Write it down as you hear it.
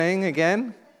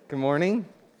Again, good morning.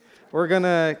 We're going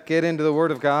to get into the Word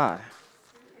of God.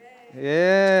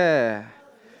 Yeah.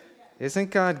 Isn't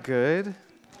God good?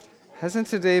 Hasn't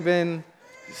today been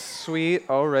sweet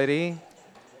already?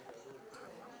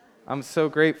 I'm so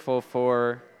grateful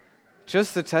for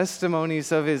just the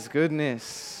testimonies of His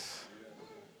goodness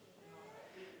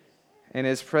and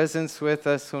His presence with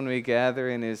us when we gather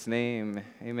in His name.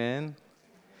 Amen.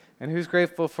 And who's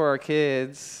grateful for our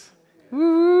kids?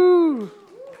 Woo!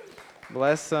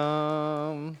 Bless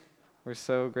them. We're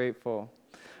so grateful.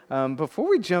 Before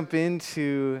we jump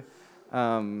into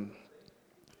the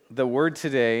Word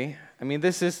today,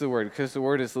 this is the Word because the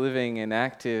Word is living and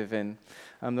active, and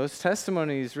those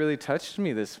testimonies really touched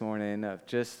me this morning of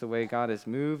just the way God has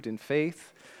moved in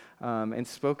faith and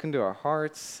spoken to our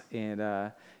hearts, and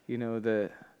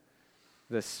the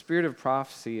spirit of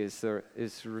prophecy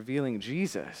is revealing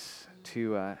Jesus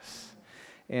to us.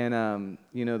 And,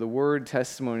 the word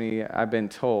testimony, I've been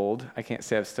told, I can't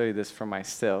say I've studied this for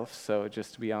myself, so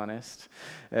just to be honest,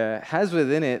 has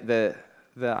within it the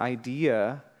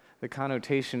idea, the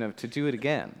connotation of to do it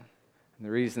again. And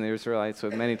the reason the Israelites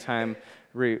would many times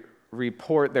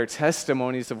report their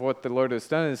testimonies of what the Lord has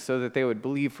done is so that they would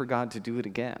believe for God to do it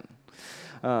again.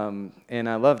 And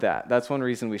I love that. That's one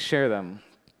reason we share them.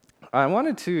 I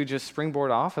wanted to just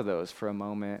springboard off of those for a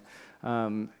moment.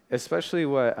 Especially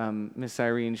what Miss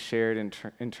Irene shared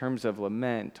in terms of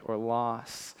lament or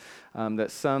loss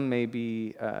that some may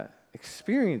be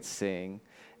experiencing,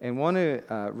 and want to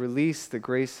release the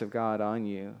grace of God on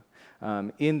you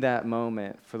in that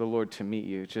moment for the Lord to meet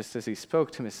you, just as He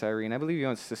spoke to Miss Irene. I believe He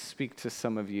wants to speak to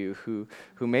some of you who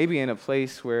may be in a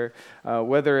place where,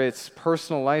 whether it's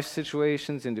personal life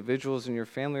situations, individuals in your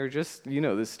family, or just,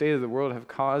 the state of the world have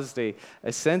caused a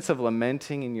sense of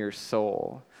lamenting in your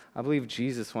soul. I believe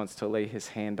Jesus wants to lay His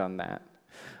hand on that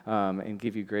and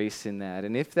give you grace in that.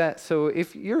 And if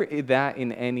you're that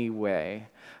in any way,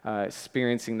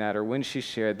 experiencing that, or when she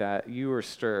shared that, you were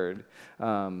stirred,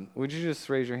 would you just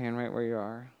raise your hand right where you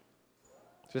are?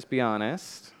 Just be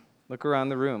honest. Look around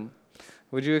the room.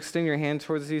 Would you extend your hand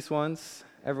towards these ones?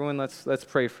 Everyone, let's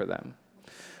pray for them.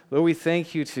 Lord, we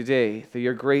thank you today that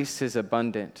your grace is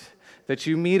abundant, that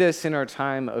you meet us in our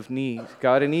time of need,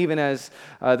 God. And even as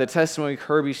the testimony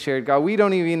Kirby shared, God, we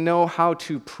don't even know how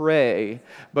to pray,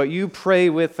 but you pray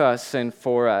with us and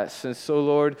for us. And so,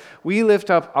 Lord, we lift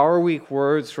up our weak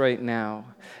words right now,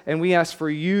 and we ask for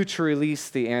you to release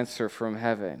the answer from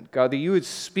heaven. God, that you would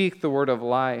speak the word of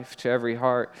life to every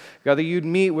heart. God, that you'd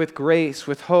meet with grace,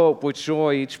 with hope, with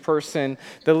joy, each person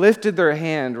that lifted their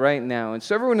hand right now. And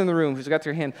so everyone in the room who's got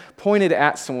their hand pointed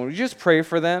at someone, would you just pray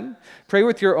for them? Pray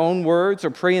with your own words or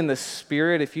pray in the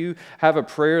Spirit. If you have a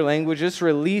prayer language, just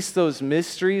release those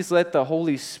mysteries. Let the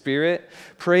Holy Spirit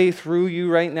pray through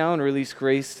you right now and release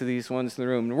grace to these ones in the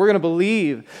room. And we're going to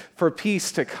believe for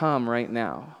peace to come right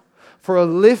now, for a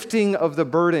lifting of the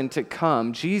burden to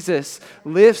come. Jesus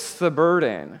lifts the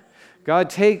burden. God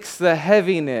takes the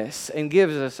heaviness and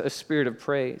gives us a spirit of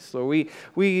praise. Lord,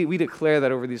 we declare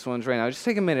that over these ones right now. Just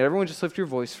take a minute. Everyone just lift your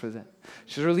voice for them.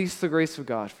 Just release the grace of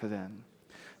God for them.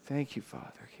 Thank you,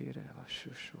 Father.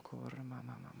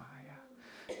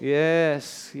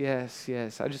 Yes.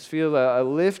 I just feel a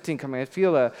lifting coming. I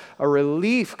feel a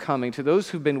relief coming to those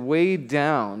who've been weighed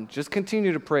down. Just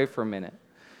continue to pray for a minute.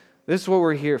 This is what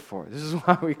we're here for. This is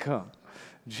why we come.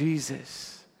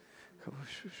 Jesus.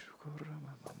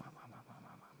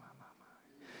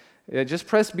 Yeah, just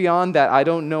press beyond that I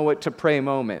don't know what to pray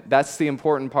moment. That's the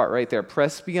important part right there.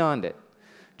 Press beyond it.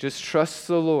 Just trust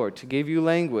the Lord to give you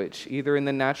language, either in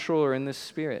the natural or in the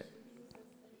spirit.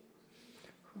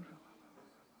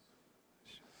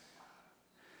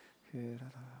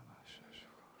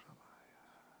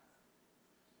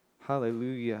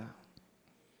 Hallelujah.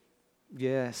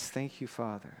 Yes, thank you,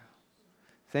 Father.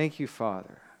 Thank you,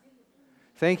 Father.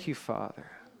 Thank you,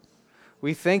 Father.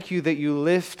 We thank you that you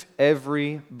lift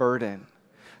every burden.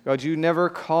 God, you never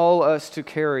call us to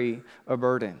carry a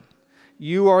burden.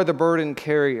 You are the burden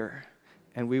carrier,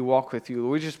 and we walk with you.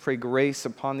 We just pray grace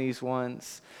upon these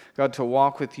ones, God, to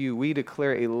walk with you. We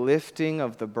declare a lifting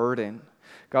of the burden,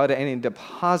 God, and a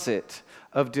deposit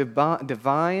of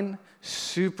divine,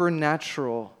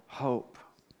 supernatural hope,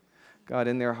 God,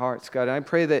 in their hearts. God, and I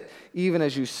pray that even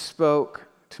as you spoke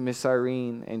to Miss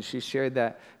Irene and she shared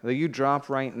that you drop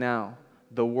right now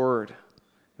the word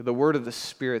of the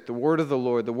Spirit, the word of the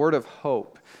Lord, the word of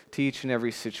hope to each and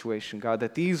every situation, God,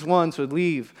 that these ones would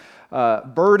leave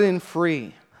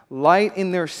burden-free, light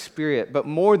in their spirit, but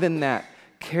more than that,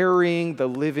 carrying the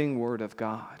living word of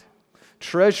God,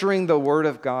 treasuring the word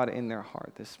of God in their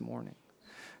heart this morning,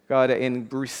 God, in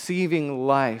receiving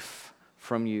life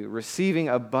from you, receiving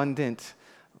abundant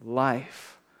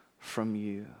life from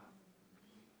you.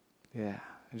 Yeah,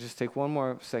 and just take one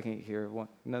more second here,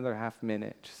 another half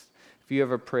minute. If you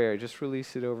have a prayer, just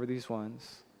release it over these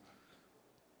ones.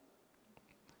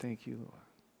 Thank you, Lord.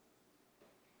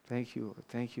 Thank you, Lord.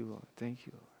 Thank you, Lord. Thank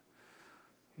you,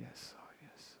 Lord. Yes, Lord.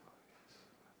 Yes, Lord. Yes.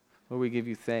 Lord, we give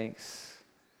you thanks.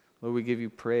 Lord, we give you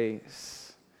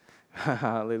praise.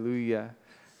 Hallelujah.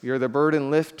 You're the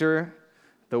burden lifter,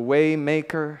 the way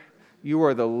maker. You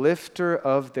are the lifter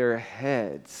of their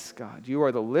heads, God. You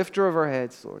are the lifter of our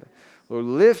heads, Lord. Lord,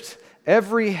 lift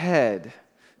every head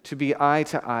to be eye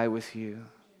to eye with you.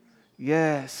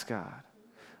 Yes, God.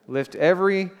 Lift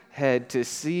every head to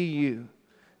see you,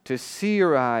 to see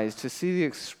your eyes, to see the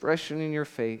expression in your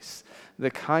face,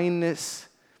 the kindness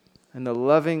and the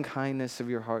loving kindness of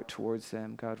your heart towards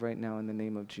them, God, right now in the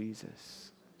name of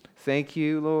Jesus. Thank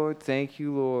you, Lord. Thank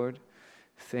you, Lord.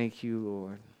 Thank you,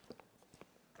 Lord.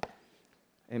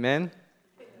 Amen?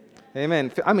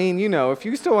 Amen. I mean, if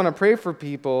you still want to pray for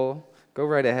people, go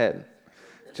right ahead.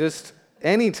 Just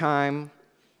anytime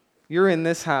you're in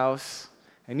this house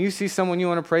and you see someone you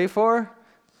want to pray for,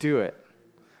 do it.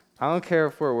 I don't care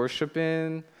if we're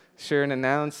worshiping, sharing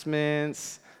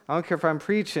announcements. I don't care if I'm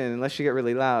preaching, unless you get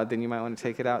really loud, then you might want to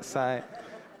take it outside.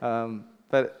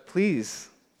 But please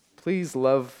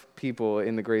love people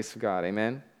in the grace of God,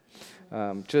 amen?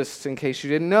 Just in case you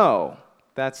didn't know,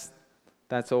 that's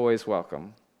always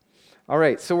welcome. All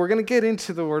right, so we're going to get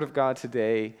into the Word of God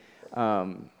today.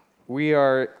 We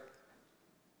are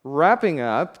wrapping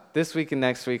up this week and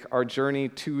next week our Journey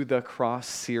to the Cross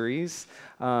series.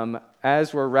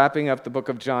 As we're wrapping up the book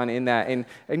of John in that.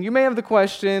 And you may have the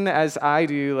question, as I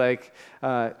do,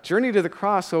 Journey to the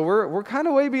Cross. So we're kind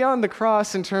of way beyond the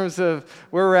cross in terms of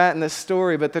where we're at in the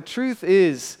story. But the truth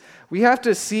is, we have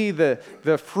to see the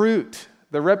fruit,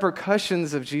 the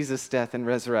repercussions of Jesus' death and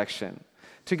resurrection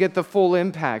to get the full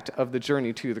impact of the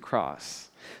journey to the cross.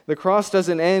 The cross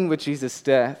doesn't end with Jesus'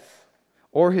 death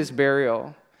or his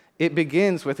burial. It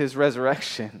begins with his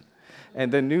resurrection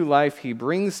and the new life he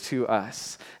brings to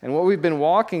us. And what we've been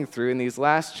walking through in these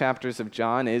last chapters of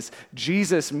John is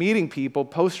Jesus meeting people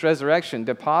post-resurrection,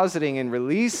 depositing and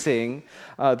releasing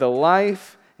the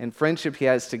life and friendship he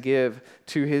has to give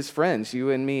to his friends,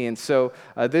 you and me. And so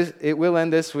it will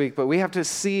end this week, but we have to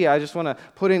see, I just want to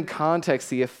put in context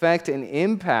the effect and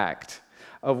impact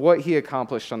of what he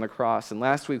accomplished on the cross. And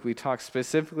last week we talked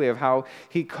specifically of how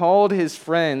he called his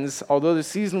friends, although the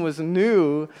season was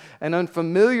new and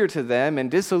unfamiliar to them and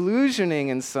disillusioning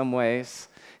in some ways,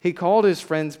 he called his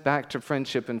friends back to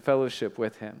friendship and fellowship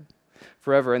with him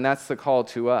forever. And that's the call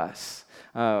to us.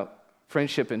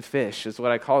 Friendship and fish is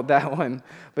what I called that one.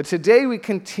 But today we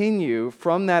continue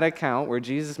from that account where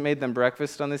Jesus made them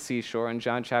breakfast on the seashore in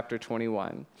John chapter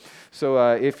 21.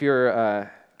 So if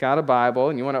you're got a Bible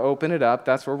and you want to open it up,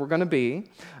 that's where we're going to be.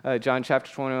 John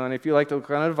chapter 21. If you like to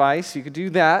look on a device, you could do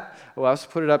that. We'll also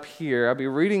put it up here. I'll be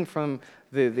reading from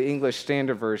the English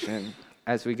Standard Version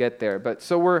as we get there. But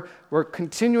so we're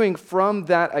continuing from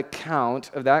that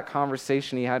account of that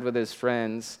conversation he had with his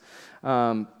friends.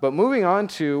 But moving on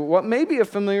to what may be a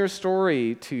familiar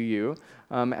story to you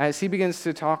as he begins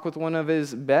to talk with one of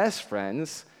his best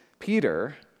friends,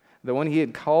 Peter, the one he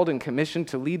had called and commissioned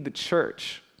to lead the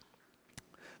church,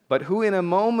 but who in a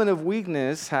moment of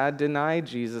weakness had denied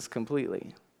Jesus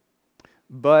completely.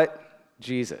 But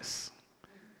Jesus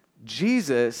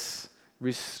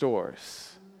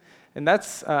restores. And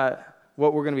that's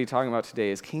what we're going to be talking about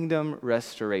today is kingdom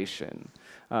restoration.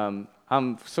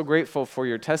 I'm so grateful for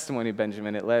your testimony,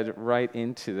 Benjamin. It led right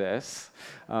into this,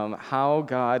 how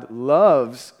God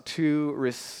loves to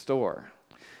restore.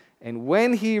 And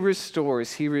when he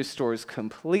restores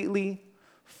completely,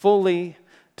 fully,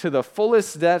 to the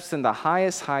fullest depths and the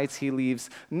highest heights. He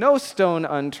leaves no stone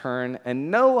unturned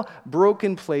and no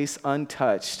broken place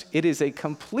untouched. It is a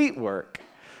complete work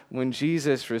when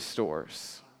Jesus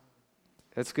restores.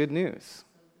 That's good news.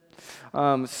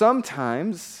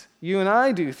 Sometimes you and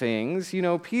I do things.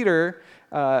 Peter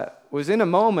was in a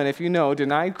moment, if you know,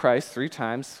 denied Christ 3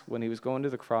 times when he was going to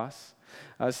the cross.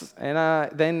 And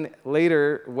then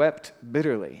later wept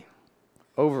bitterly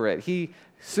over it. He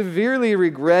severely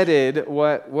regretted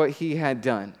what he had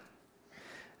done.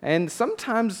 And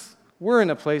sometimes we're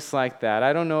in a place like that.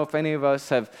 I don't know if any of us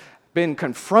have been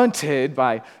confronted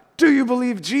by, "Do you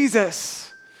believe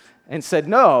Jesus?" and said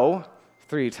no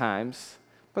 3 times.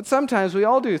 But sometimes we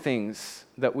all do things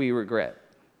that we regret.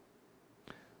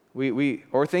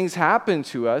 Or things happen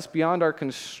to us beyond our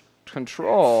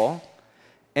control,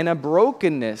 and a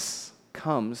brokenness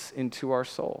comes into our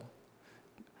soul.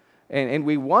 And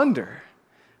we wonder,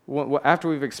 after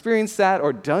we've experienced that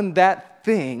or done that that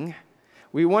thing,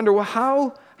 we wonder,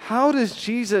 well, how does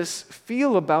Jesus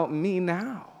feel about me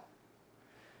now?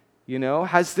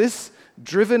 Has this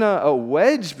driven a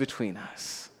wedge between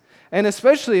us? And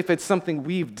especially if it's something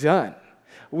we've done.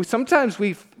 Sometimes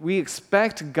we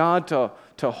expect God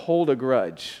to hold a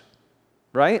grudge,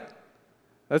 right?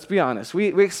 Let's be honest.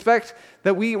 We expect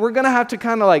that we're going to have to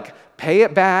kind of like pay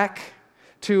it back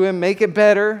to him, make it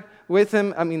better with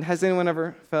him. I mean, has anyone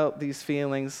ever felt these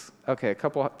feelings? Okay,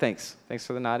 thanks. Thanks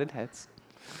for the nodded heads.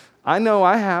 I know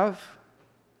I have.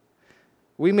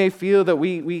 We may feel that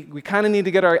we kind of need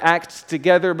to get our acts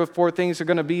together before things are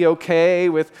going to be okay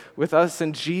with us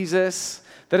and Jesus,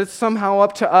 that it's somehow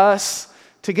up to us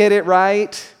to get it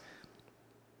right.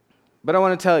 But I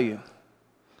want to tell you,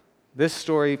 this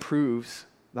story proves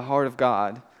the heart of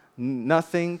God.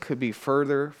 Nothing could be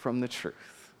further from the truth.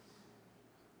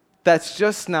 That's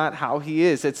just not how he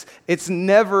is. It's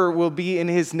never will be in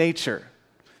his nature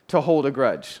to hold a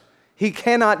grudge. He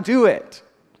cannot do it.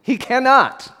 He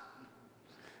cannot.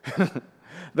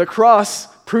 The cross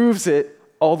proves it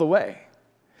all the way.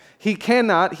 He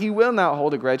will not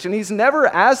hold a grudge. And he's never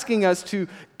asking us to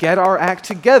get our act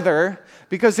together,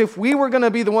 because if we were going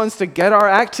to be the ones to get our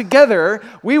act together,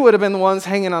 we would have been the ones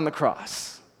hanging on the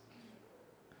cross.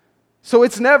 So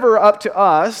it's never up to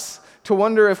us to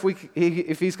wonder if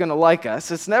he's going to like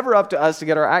us. It's never up to us to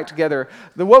get our act together.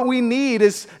 What we need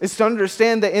is to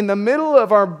understand that in the middle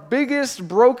of our biggest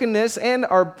brokenness and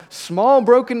our small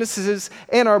brokennesses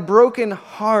and our broken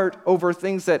heart over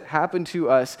things that happen to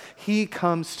us, he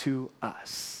comes to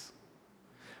us.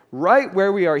 Right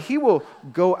where we are, he will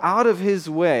go out of his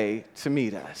way to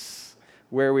meet us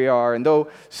where we are. And though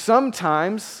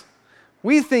sometimes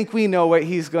we think we know what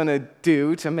he's going to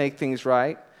do to make things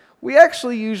right, we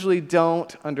actually usually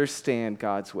don't understand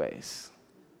God's ways.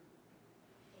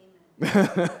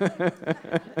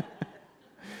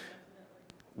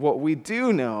 What we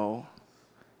do know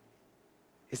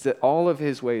is that all of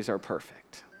his ways are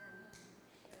perfect.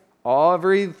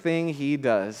 Everything he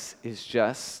does is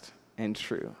just and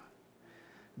true.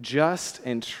 Just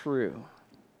and true.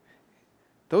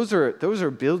 Those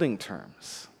are building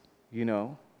terms,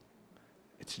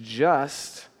 It's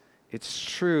just, it's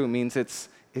true, means it's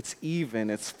even,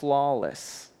 it's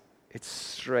flawless, it's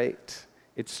straight,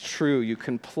 it's true. You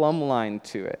can plumb line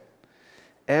to it.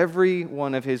 Every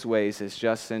one of his ways is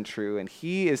just and true, and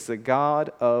he is the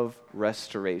God of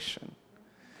restoration.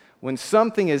 When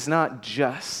something is not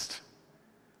just,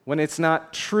 when it's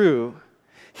not true,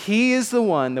 he is the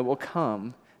one that will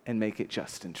come and make it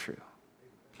just and true.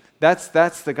 That's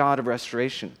the God of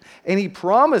restoration. And he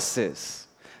promises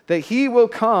that he will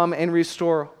come and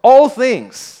restore all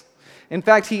things. In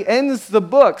fact, he ends the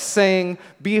book saying,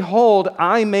 "Behold,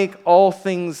 I make all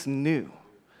things new."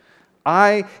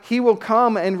 He will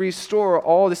come and restore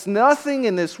all this. Nothing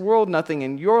in this world, nothing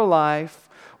in your life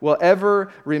will ever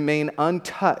remain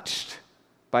untouched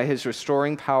by his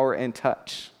restoring power and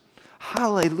touch.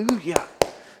 Hallelujah.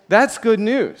 That's good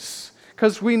news,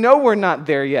 because we know we're not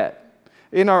there yet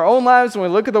in our own lives when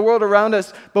we look at the world around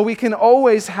us, but we can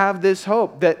always have this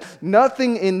hope that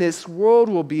nothing in this world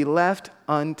will be left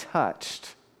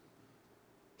untouched.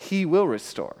 He will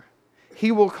restore.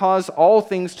 He will cause all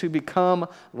things to become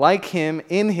like him,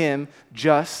 in him,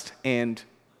 just and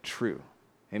true.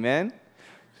 Amen?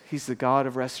 He's the God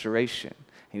of restoration.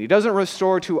 And he doesn't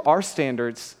restore to our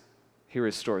standards, he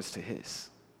restores to his.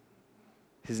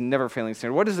 His never-failing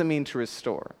standard. What does it mean to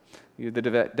restore?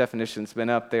 The definition's been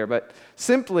up there, but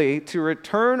simply to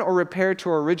return or repair to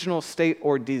our original state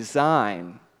or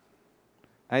design.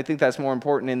 I think that's more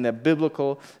important in the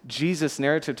biblical Jesus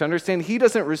narrative, to understand he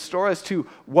doesn't restore us to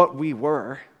what we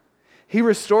were. He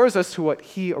restores us to what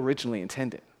he originally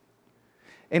intended.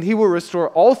 And he will restore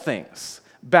all things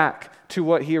back to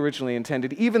what he originally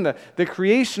intended. Even the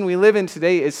creation we live in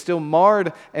today is still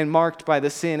marred and marked by the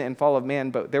sin and fall of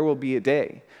man, but there will be a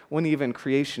day when even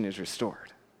creation is restored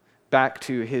back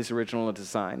to his original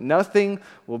design. Nothing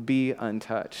will be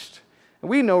untouched. And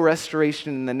we know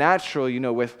restoration in the natural,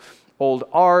 with old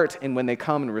art, and when they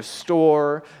come and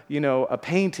restore, a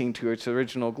painting to its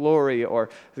original glory, or,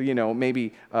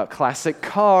 maybe classic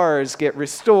cars get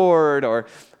restored, or,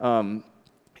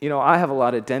 I have a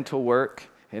lot of dental work,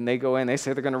 and they go in, they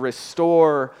say they're going to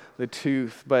restore the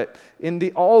tooth, but in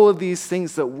all of these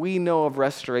things that we know of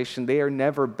restoration, they are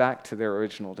never back to their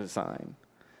original design.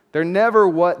 They're never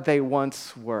what they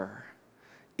once were.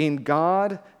 In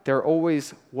God, they're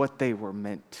always what they were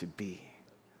meant to be.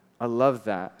 I love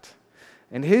that.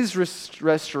 And his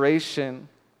restoration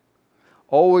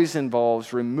always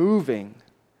involves removing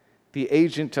the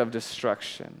agent of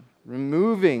destruction,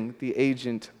 removing the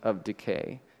agent of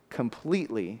decay,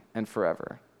 completely and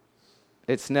forever.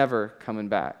 It's never coming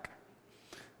back.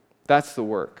 That's the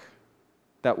work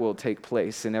that will take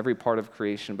place in every part of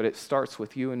creation, but it starts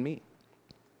with you and me.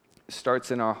 It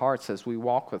starts in our hearts as we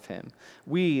walk with him.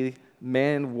 We,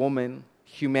 man, woman,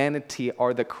 humanity,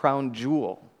 are the crown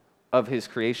jewel of his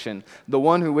creation, the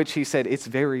one who which he said, it's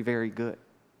very, very good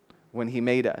when he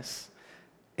made us.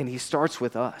 And he starts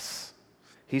with us.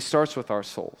 He starts with our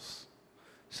souls.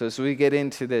 So as we get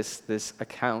into this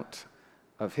account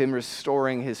of him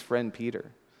restoring his friend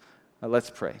Peter, let's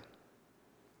pray.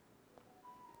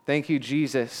 Thank you,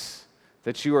 Jesus,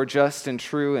 that you are just and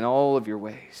true in all of your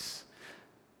ways,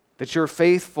 that you're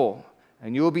faithful,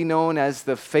 and you will be known as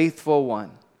the faithful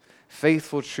one,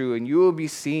 faithful, true, and you will be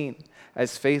seen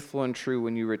as faithful and true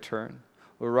when you return.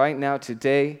 Well, right now,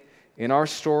 today, in our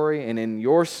story and in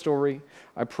your story,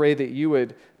 I pray that you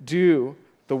would do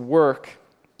the work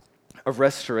of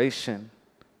restoration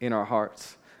in our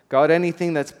hearts. God,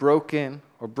 anything that's broken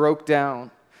or broke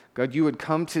down, God, you would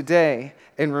come today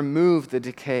and remove the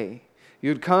decay. You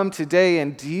would come today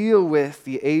and deal with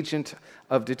the agent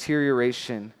of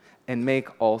deterioration and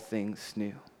make all things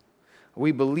new.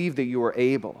 We believe that you are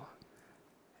able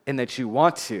and that you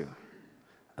want to.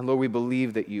 And Lord, we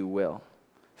believe that you will.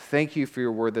 Thank you for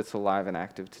your word that's alive and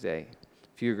active today.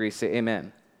 If you agree, say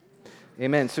amen.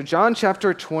 Amen. So John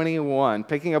chapter 21,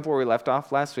 picking up where we left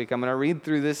off last week, I'm going to read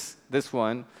through this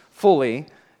one fully,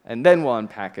 and then we'll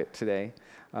unpack it today,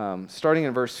 starting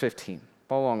in verse 15.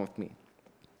 Follow along with me.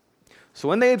 So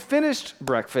when they had finished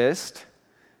breakfast,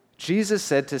 Jesus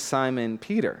said to Simon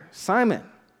Peter, Simon,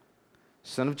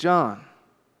 son of John,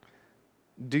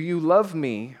 do you love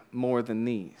me more than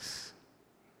these?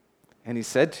 And he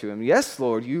said to him, yes,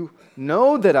 Lord, you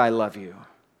know that I love you.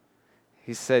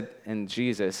 He said, and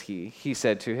Jesus, he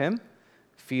said to him,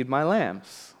 feed my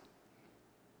lambs.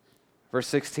 Verse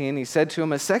 16, he said to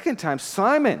him a second time,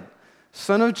 Simon,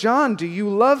 son of John, do you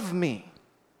love me?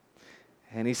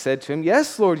 And he said to him,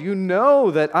 yes, Lord, you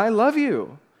know that I love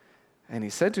you. And he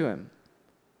said to him,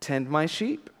 tend my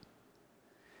sheep.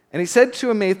 And he said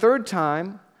to him a third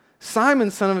time,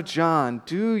 Simon, son of John,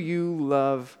 do you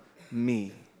love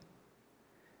me?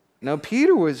 Now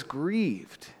Peter was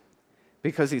grieved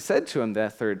because he said to him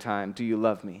that third time, do you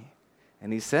love me?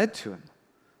 And he said to him,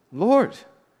 Lord,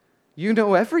 you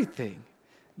know everything.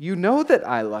 You know that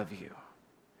I love you.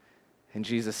 And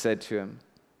Jesus said to him,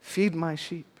 feed my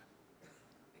sheep.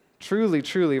 Truly,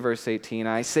 truly, verse 18,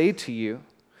 I say to you,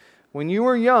 when you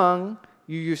were young,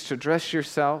 you used to dress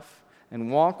yourself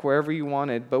and walk wherever you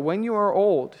wanted. But when you are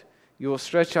old, you will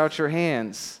stretch out your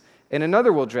hands, and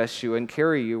another will dress you and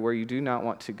carry you where you do not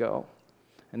want to go.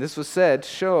 And this was said to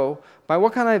show by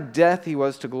what kind of death he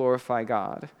was to glorify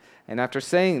God. And after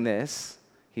saying this,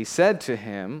 he said to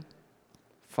him,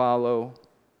 follow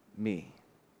me.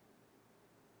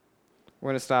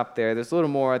 We're going to stop there. There's a little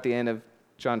more at the end of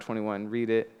John 21. Read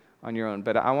it on your own.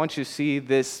 But I want you to see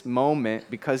this moment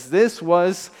because this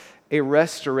was a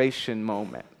restoration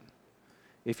moment.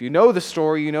 If you know the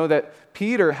story, you know that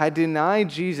Peter had denied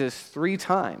Jesus 3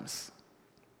 times.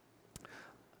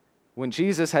 When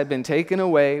Jesus had been taken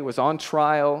away, was on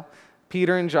trial,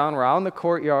 Peter and John were out in the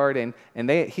courtyard, and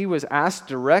he was asked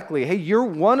directly, hey, you're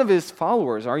one of his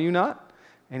followers, are you not?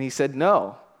 And he said,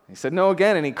 no. He said, no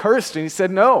again, and he cursed, and he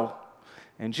said, no.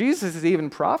 And Jesus has even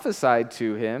prophesied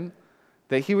to him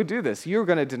that he would do this. You're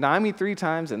going to deny me 3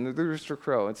 times, and the rooster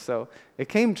crowed. And so it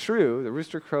came true. The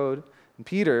rooster crowed, and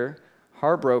Peter,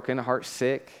 heartbroken, heart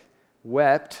sick,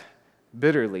 wept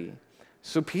bitterly.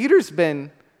 So Peter's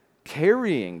been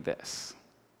carrying this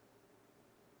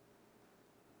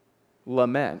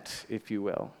lament, if you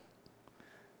will,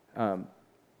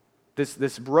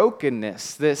 this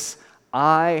brokenness, this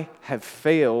I have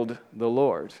failed the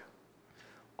Lord.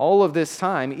 All of this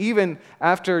time, even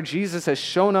after Jesus has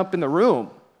shown up in the room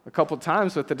a couple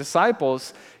times with the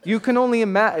disciples, you can only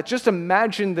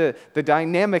imagine the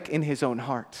dynamic in his own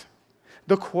heart,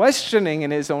 the questioning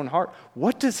in his own heart.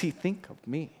 What does he think of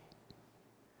me?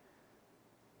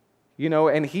 You know,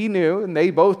 and he knew, and they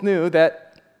both knew,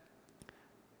 that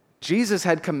Jesus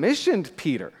had commissioned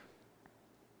Peter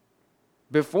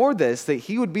before this, that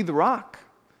he would be the rock,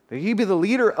 that he'd be the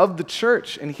leader of the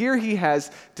church. And here he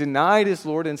has denied his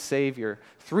Lord and Savior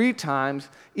 3 times,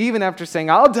 even after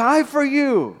saying, I'll die for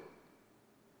you.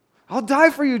 I'll die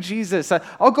for you, Jesus.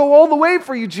 I'll go all the way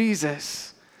for you,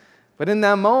 Jesus. But in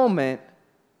that moment,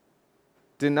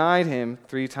 denied him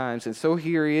 3 times. And so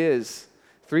here he is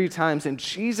 3 times, and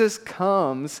Jesus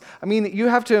comes. I mean, you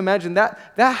have to imagine that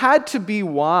had to be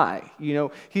why. You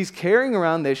know, he's carrying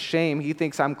around this shame. He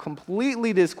thinks, I'm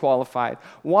completely disqualified.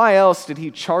 Why else did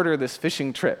he charter this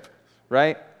fishing trip,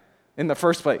 right? in the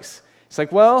first place. It's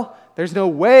like, well, there's no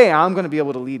way I'm going to be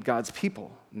able to lead God's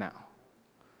people now.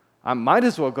 I might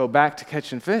as well go back to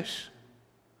catching fish.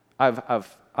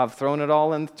 I've thrown it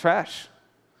all in the trash.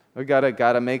 We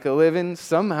gotta make a living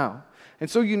somehow. And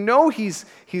so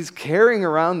he's carrying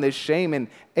around this shame and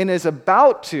is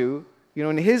about to,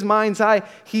 in his mind's eye,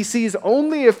 he sees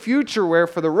only a future where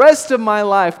for the rest of my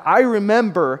life, I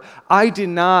remember I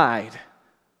denied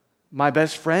my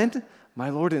best friend, my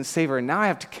Lord and Savior, and now I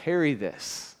have to carry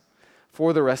this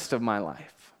for the rest of my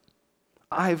life.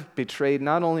 I've betrayed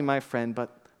not only my friend, but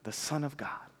the Son of God.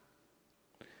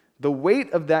 The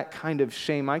weight of that kind of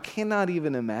shame, I cannot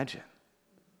even imagine.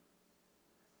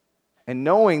 And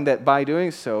knowing that by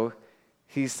doing so,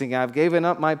 he's thinking, I've given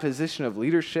up my position of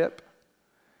leadership.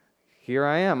 Here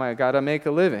I am, I got to make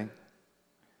a living.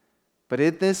 But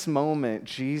at this moment,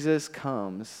 Jesus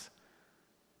comes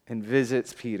and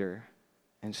visits Peter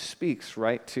and speaks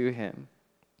right to him.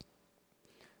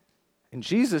 And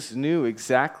Jesus knew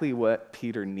exactly what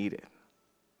Peter needed.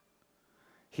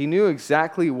 He knew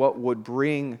exactly what would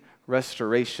bring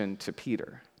restoration to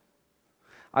Peter.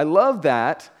 I love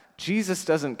that Jesus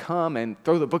doesn't come and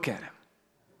throw the book at him.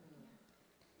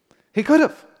 He could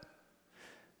have.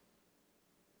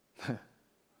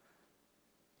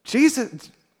 Jesus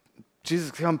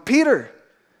come, Peter,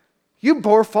 you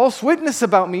bore false witness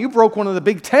about me. You broke one of the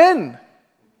big 10.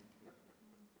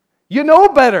 You know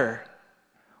better.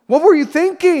 What were you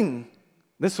thinking?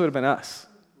 This would have been us,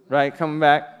 right? Coming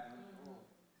back.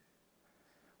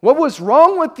 What was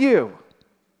wrong with you?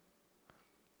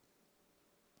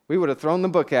 We would have thrown the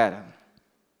book at him.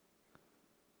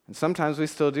 And sometimes we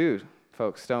still do,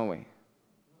 folks, don't we?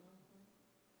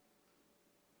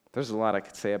 There's a lot I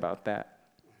could say about that.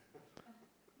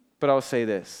 But I'll say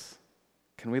this.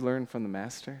 Can we learn from the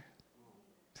Master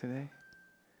today?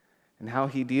 And how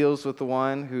he deals with the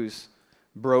one who's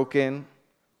broken,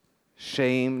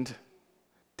 shamed,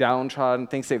 downtrodden,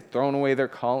 thinks they've thrown away their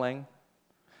calling,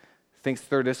 thinks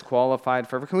they're disqualified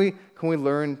forever. Can we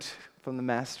learn from the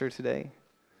Master today?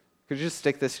 Could you just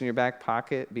stick this in your back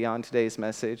pocket beyond today's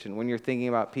message? And when you're thinking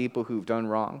about people who've done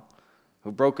wrong,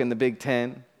 who've broken the Big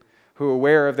 10, who are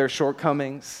aware of their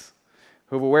shortcomings,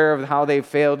 who are aware of how they've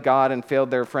failed God and failed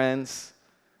their friends,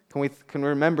 can we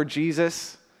remember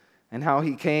Jesus and how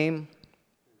he came?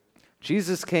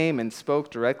 Jesus came and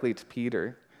spoke directly to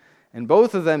Peter, and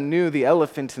both of them knew the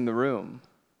elephant in the room.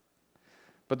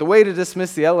 But the way to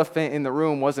dismiss the elephant in the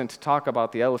room wasn't to talk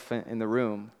about the elephant in the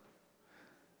room,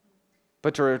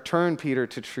 but to return Peter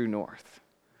to true north,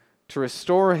 to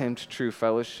restore him to true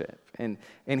fellowship. And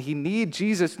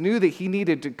Jesus knew that he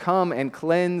needed to come and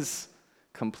cleanse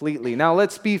completely. Now,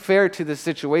 let's be fair to the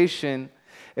situation.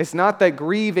 It's not that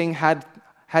grieving had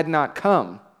not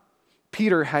come.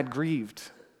 Peter had grieved.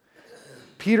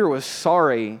 Peter was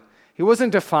sorry. He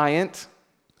wasn't defiant.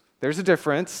 There's a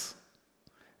difference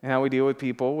in how we deal with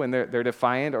people when they're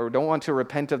defiant or don't want to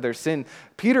repent of their sin.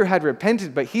 Peter had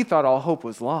repented, but he thought all hope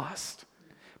was lost.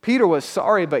 Peter was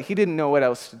sorry, but he didn't know what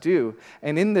else to do.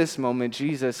 And in this moment,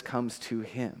 Jesus comes to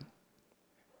him.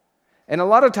 And a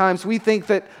lot of times we think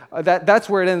that's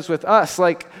where it ends with us.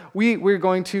 Like we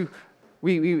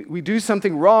do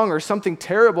something wrong or something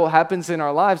terrible happens in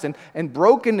our lives and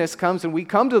brokenness comes and we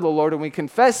come to the Lord and we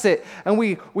confess it and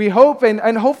we hope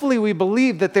and hopefully we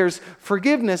believe that there's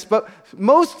forgiveness. But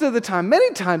most of the time,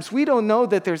 many times, we don't know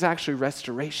that there's actually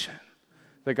restoration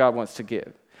that God wants to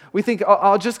give. We think,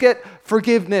 I'll just get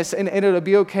forgiveness and it'll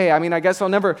be okay. I mean, I guess I'll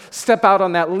never step out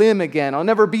on that limb again. I'll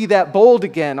never be that bold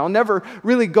again. I'll never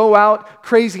really go out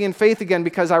crazy in faith again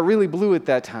because I really blew it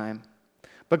that time.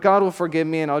 But God will forgive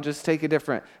me and I'll just take a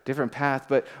different path.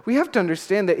 But we have to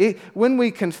understand that when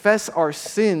we confess our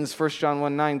sins, 1 John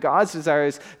 1:9, God's desire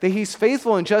is that he's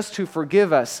faithful and just to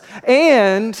forgive us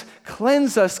and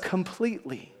cleanse us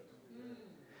completely.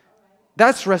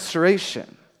 That's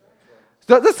restoration.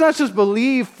 So let's not just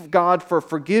believe God for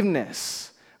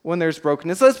forgiveness when there's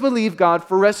brokenness. Let's believe God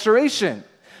for restoration,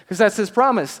 because that's his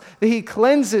promise, that he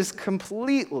cleanses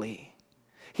completely.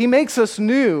 He makes us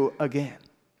new again.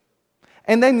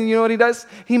 And then you know what he does?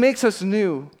 He makes us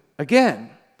new again.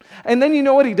 And then you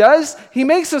know what he does? He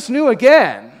makes us new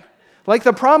again. Like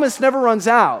the promise never runs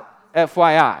out,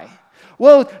 FYI.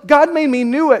 Well, God made me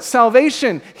new at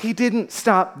salvation. He didn't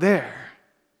stop there.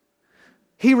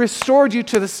 He restored you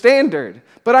to the standard,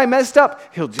 but I messed up.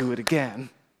 He'll do it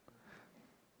again.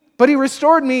 But he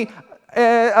restored me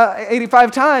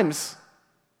 85 times.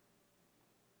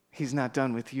 He's not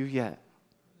done with you yet.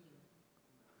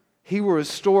 He will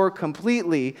restore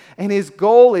completely, and his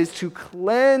goal is to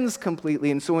cleanse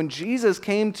completely. And so when Jesus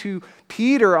came to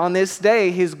Peter on this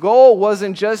day, his goal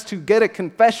wasn't just to get a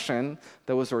confession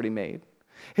that was already made.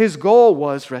 His goal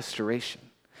was restoration.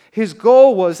 His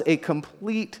goal was a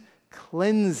complete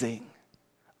cleansing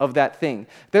of that thing,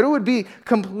 that it would be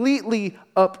completely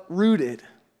uprooted.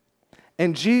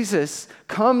 And Jesus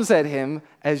comes at him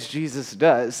as Jesus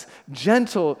does,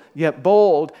 gentle yet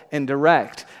bold and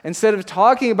direct. Instead of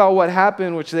talking about what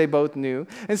happened, which they both knew,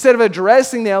 instead of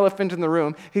addressing the elephant in the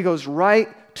room, he goes right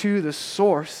to the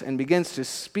source and begins to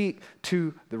speak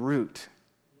to the root.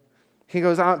 He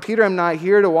goes, Peter, I'm not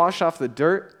here to wash off the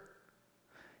dirt.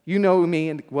 You know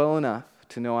me well enough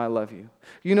to know I love you.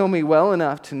 You know me well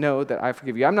enough to know that I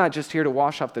forgive you. I'm not just here to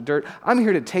wash off the dirt. I'm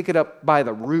here to take it up by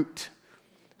the root.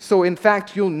 So in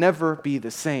fact, you'll never be the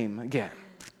same again.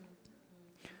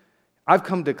 I've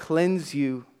come to cleanse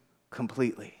you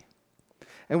completely.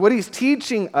 And what he's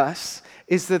teaching us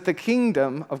is that the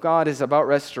kingdom of God is about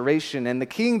restoration, and the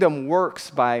kingdom works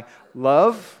by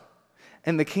love,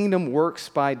 and the kingdom works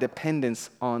by dependence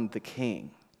on the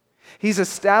king. He's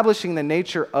establishing the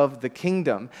nature of the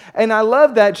kingdom. And I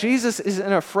love that Jesus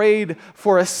isn't afraid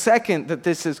for a second that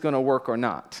this is going to work or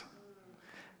not.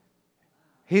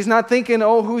 He's not thinking,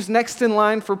 oh, who's next in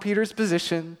line for Peter's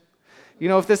position? You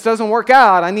know, if this doesn't work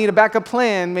out, I need a backup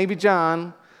plan. Maybe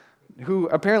John, who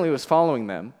apparently was following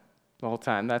them the whole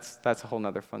time. That's a whole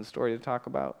other fun story to talk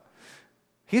about.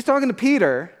 He's talking to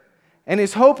Peter, and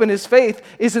his hope and his faith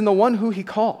is in the one who he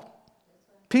called,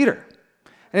 Peter.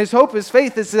 And his hope, his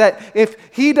faith is that if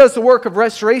he does the work of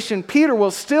restoration, Peter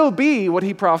will still be what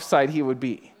he prophesied he would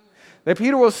be. That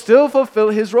Peter will still fulfill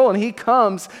his role, and he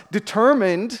comes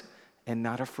determined and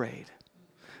not afraid.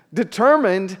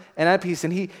 Determined and at peace.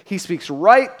 And he speaks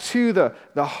right to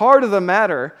the heart of the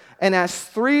matter and asks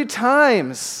 3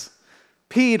 times,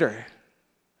 Peter,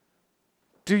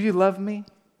 do you love me?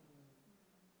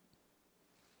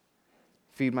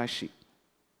 Feed my sheep.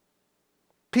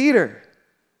 Peter,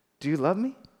 do you love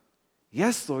me?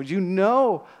 Yes, Lord, you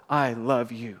know I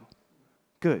love you.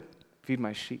 Good, feed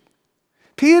my sheep.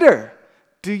 Peter,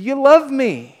 do you love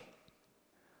me?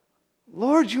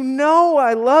 Lord, you know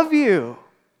I love you.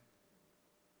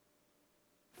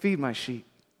 Feed my sheep.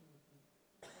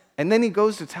 And then he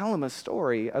goes to tell him a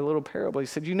story, a little parable. He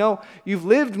said, you know, you've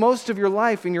lived most of your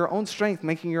life in your own strength,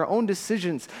 making your own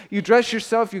decisions. You dress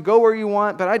yourself, you go where you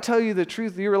want, but I tell you the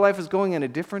truth, your life is going in a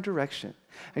different direction.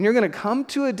 And you're going to come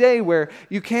to a day where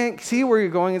you can't see where you're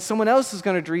going, and someone else is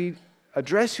going to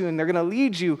address you, and they're going to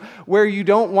lead you where you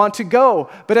don't want to go.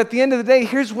 But at the end of the day,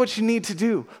 here's what you need to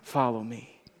do. Follow me.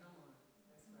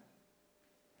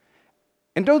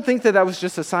 And don't think that was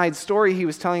just a side story he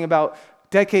was telling about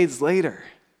decades later.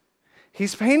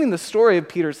 He's painting the story of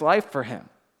Peter's life for him.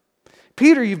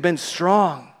 Peter, you've been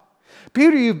strong.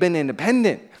 Peter, you've been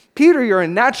independent. Peter, you're a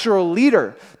natural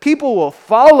leader. People will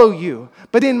follow you.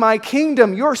 But in my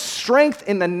kingdom, your strength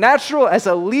in the natural as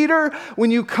a leader,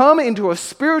 when you come into a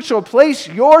spiritual place,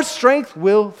 your strength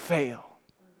will fail.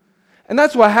 And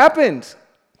that's what happened.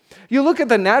 You look at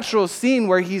the natural scene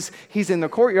where he's in the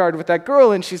courtyard with that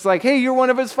girl, and she's like, hey, you're one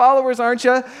of his followers, aren't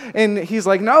you? And he's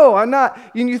like, no, I'm not.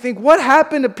 And you think, what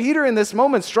happened to Peter in this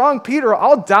moment? Strong Peter,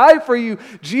 I'll die for you.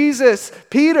 Jesus,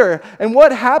 Peter. And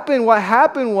what happened? What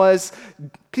happened was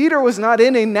Peter was not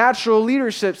in a natural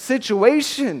leadership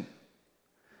situation.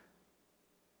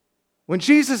 When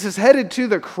Jesus is headed to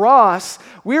the cross,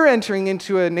 we're entering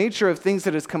into a nature of things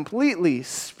that is completely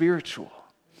spiritual.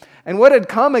 And what had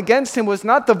come against him was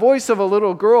not the voice of a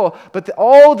little girl, but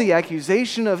all the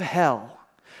accusation of hell,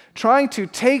 trying to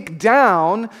take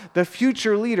down the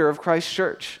future leader of Christ's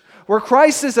church. Where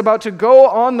Christ is about to go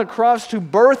on the cross to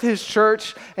birth his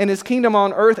church and his kingdom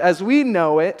on earth as we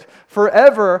know it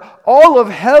forever, all of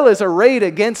hell is arrayed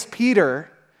against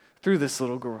Peter through this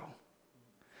little girl.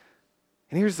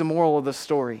 And here's the moral of the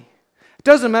story. It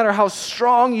doesn't matter how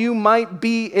strong you might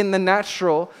be in the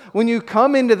natural. When you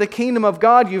come into the kingdom of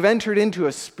God, you've entered into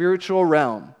a spiritual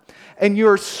realm. And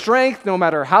your strength, no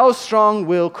matter how strong,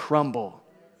 will crumble.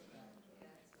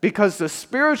 Because the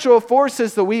spiritual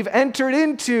forces that we've entered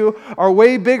into are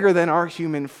way bigger than our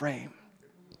human frame.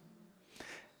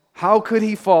 How could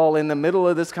he fall in the middle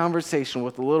of this conversation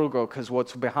with the little girl? Because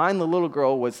what's behind the little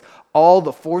girl was all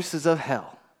the forces of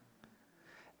hell.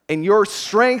 And your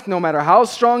strength, no matter how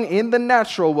strong in the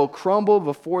natural, will crumble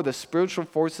before the spiritual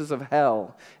forces of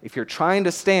hell if you're trying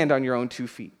to stand on your own 2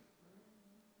 feet.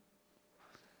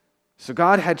 So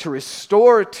God had to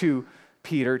restore to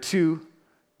Peter to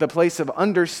the place of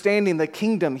understanding the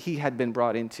kingdom he had been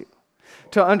brought into.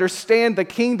 To understand the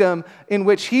kingdom in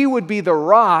which he would be the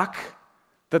rock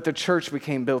that the church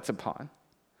became built upon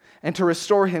and to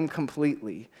restore him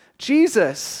completely.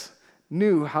 Jesus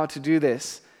knew how to do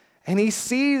this, and he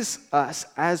sees us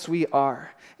as we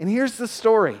are. And here's the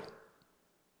story.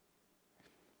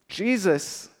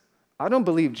 I don't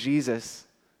believe Jesus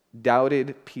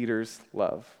doubted Peter's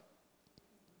love.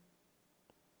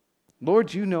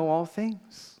 Lord, you know all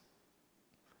things.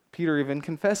 Peter even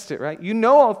confessed it, right? You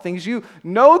know all things. You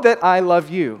know that I love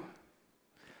you.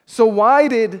 So why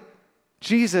did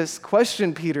Jesus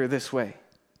question Peter this way?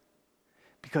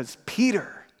 Because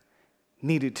Peter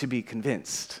needed to be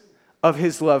convinced of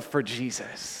his love for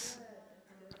Jesus.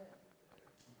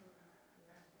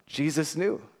 Jesus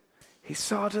knew. He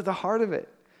saw to the heart of it.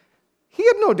 He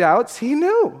had no doubts. He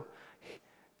knew.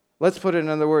 Let's put it in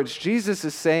other words. Jesus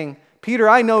is saying, Peter,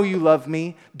 I know you love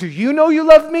me. Do you know you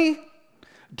love me?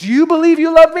 Do you believe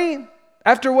you love me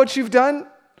after what you've done?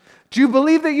 Do you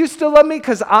believe that you still love me?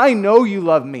 Because I know you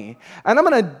love me. And I'm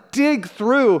going to dig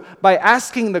through by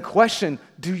asking the question,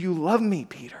 do you love me,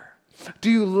 Peter? Do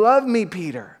you love me,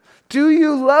 Peter? Do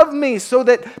you love me? So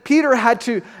that Peter had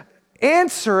to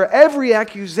answer every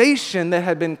accusation that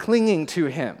had been clinging to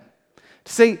him.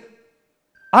 To say,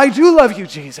 I do love you,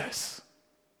 Jesus.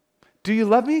 Do you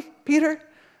love me, Peter?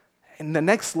 And the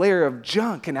next layer of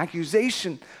junk and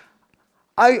accusation,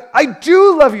 I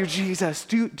do love you, Jesus.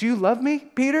 Do you love me,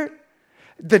 Peter?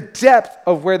 The depth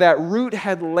of where that root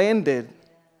had landed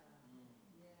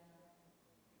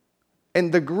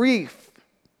and the grief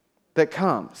that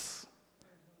comes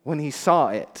when he saw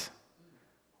it.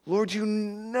 Lord, you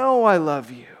know I love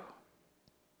you.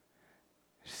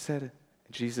 She said,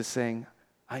 Jesus saying,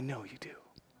 I know you do.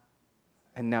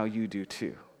 And now you do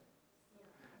too.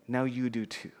 Now you do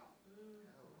too.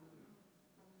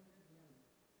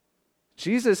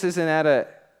 Jesus isn't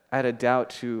at a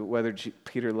doubt to whether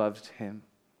Peter loved him.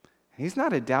 He's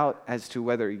not a doubt as to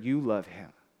whether you love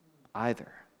him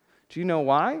either. Do you know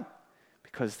why?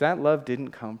 Because that love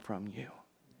didn't come from you.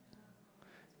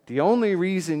 The only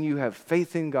reason you have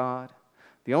faith in God,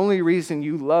 the only reason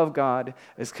you love God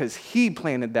is because he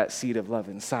planted that seed of love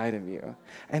inside of you.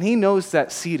 And he knows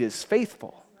that seed is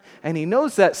faithful. And he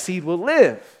knows that seed will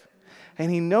live.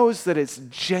 And he knows that it's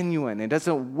genuine. It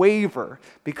doesn't waver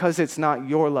because it's not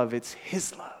your love, it's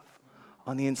his love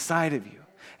on the inside of you.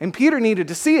 And Peter needed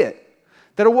to see it.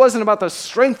 That it wasn't about the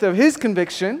strength of his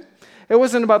conviction. It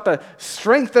wasn't about the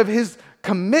strength of his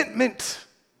commitment.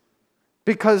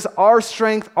 Because our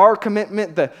strength, our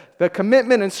commitment, the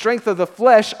commitment and strength of the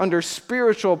flesh under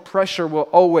spiritual pressure will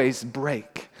always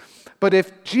break. But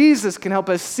if Jesus can help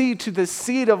us see to the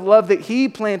seed of love that he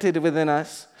planted within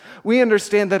us, we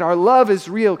understand that our love is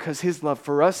real because his love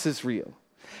for us is real.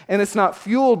 And it's not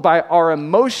fueled by our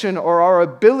emotion or our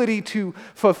ability to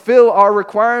fulfill our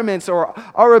requirements or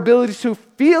our ability to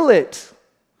feel it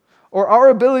or our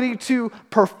ability to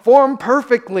perform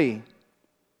perfectly.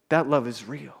 That love is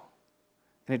real.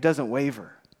 And it doesn't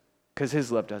waver because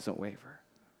his love doesn't waver.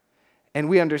 And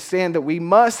we understand that we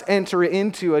must enter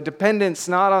into a dependence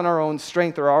not on our own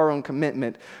strength or our own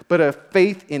commitment, but a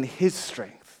faith in his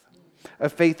strength, a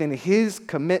faith in his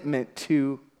commitment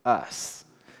to us.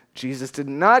 Jesus did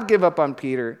not give up on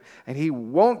Peter, and he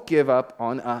won't give up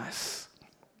on us.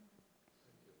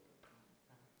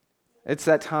 It's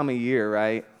that time of year,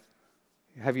 right?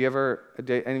 Have you ever,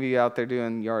 any of you out there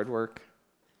doing yard work?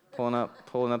 Pulling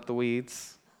up the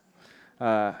weeds?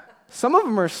 Some of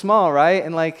them are small, right?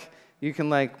 And you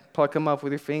can pluck them up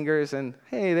with your fingers and,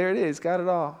 hey, there it is, got it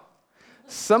all.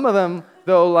 Some of them,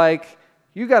 though,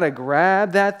 you got to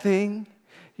grab that thing,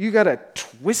 you got to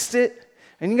twist it,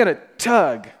 and you got to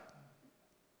tug.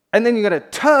 And then you got to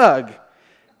tug.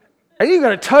 And you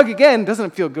got to tug again. Doesn't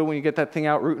it feel good when you get that thing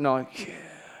out rooting all, yeah.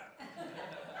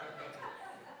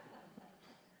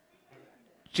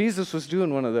 Jesus was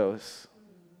doing one of those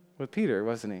with Peter,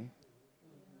 wasn't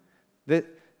he?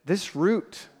 This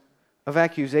root of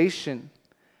accusation,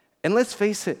 and let's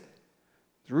face it,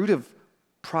 the root of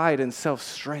pride and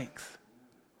self-strength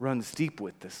runs deep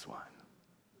with this one.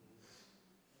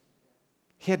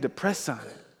 He had to press on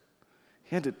it.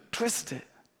 He had to twist it.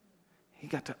 He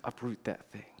got to uproot that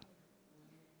thing.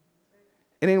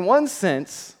 And in one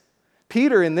sense,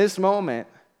 Peter in this moment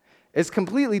is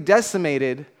completely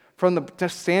decimated from the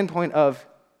standpoint of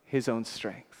his own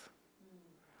strength.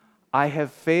 I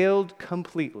have failed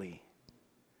completely,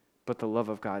 but the love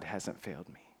of God hasn't failed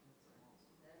me.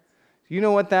 You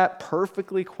know what that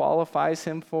perfectly qualifies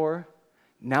him for?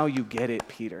 Now you get it,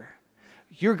 Peter.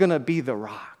 You're going to be the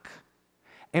rock.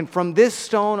 And from this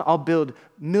stone, I'll build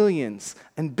millions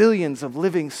and billions of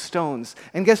living stones.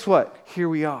 And guess what? Here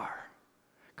we are.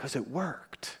 Because it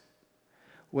worked.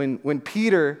 When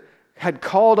Peter had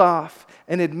called off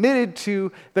and admitted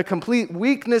to the complete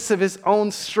weakness of his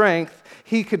own strength,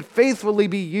 he could faithfully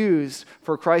be used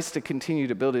for Christ to continue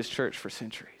to build his church for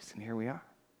centuries. And here we are.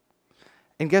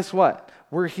 And guess what?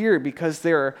 We're here because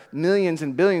there are millions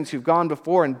and billions who've gone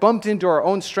before and bumped into our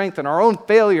own strength and our own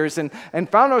failures and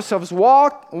found ourselves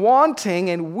wanting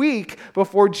and weak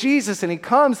before Jesus. And he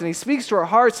comes and he speaks to our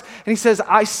hearts and he says,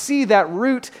 I see that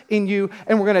root in you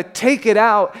and we're going to take it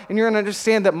out and you're going to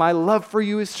understand that my love for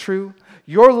you is true.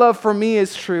 Your love for me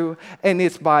is true. And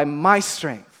it's by my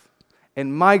strength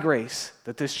and my grace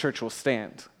that this church will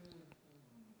stand.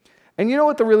 And you know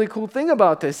what the really cool thing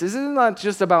about this is? It's not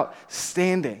just about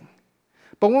standing.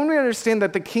 But when we understand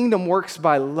that the kingdom works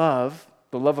by love,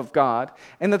 the love of God,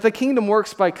 and that the kingdom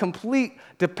works by complete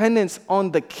dependence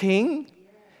on the king,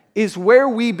 is where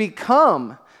we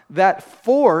become that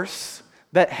force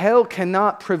that hell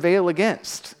cannot prevail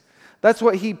against. That's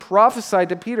what he prophesied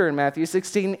to Peter in Matthew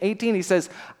 16:18. He says,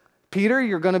 Peter,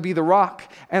 you're going to be the rock,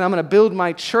 and I'm going to build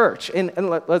my church. And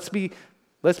let's be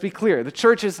clear. The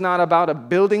church is not about a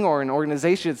building or an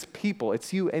organization. It's people.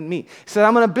 It's you and me. He said,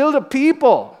 I'm going to build a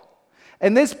people.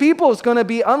 And this people is going to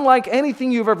be unlike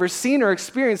anything you've ever seen or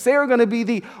experienced. They are going to be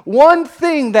the one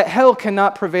thing that hell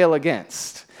cannot prevail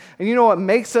against. And you know what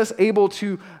makes us able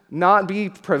to not be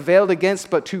prevailed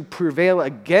against, but to prevail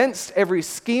against every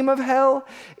scheme of hell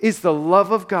is the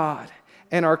love of God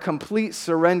and our complete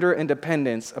surrender and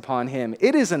dependence upon him.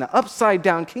 It is an upside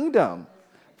down kingdom,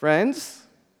 friends.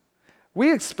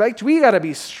 We got to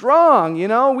be strong, you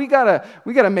know. We got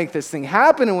to make this thing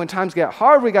happen. And when times get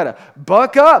hard, we got to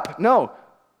buck up. No,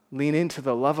 lean into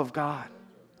the love of God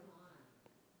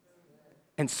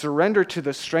and surrender to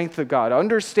the strength of God.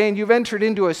 Understand you've entered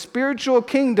into a spiritual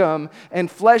kingdom and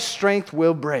flesh strength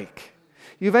will break.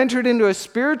 You've entered into a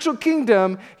spiritual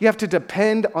kingdom. You have to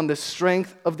depend on the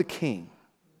strength of the King.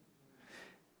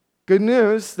 Good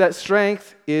news, that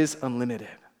strength is unlimited.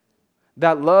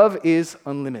 That love is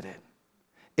unlimited.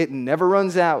 It never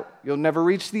runs out. You'll never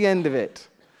reach the end of it.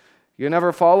 You'll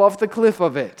never fall off the cliff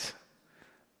of it.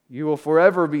 You will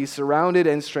forever be surrounded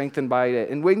and strengthened by it.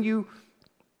 And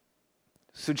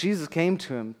so Jesus came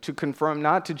to him to confirm,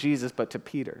 not to Jesus, but to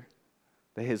Peter,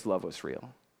 that his love was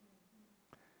real.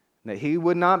 That he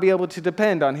would not be able to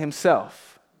depend on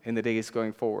himself in the days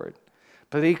going forward,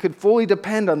 but that he could fully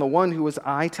depend on the one who was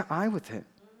eye to eye with him.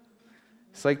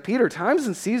 It's like, Peter, times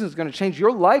and seasons are going to change.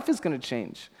 Your life is going to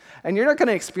change. And you're not going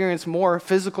to experience more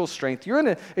physical strength. You're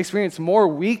going to experience more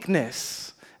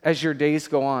weakness as your days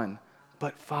go on.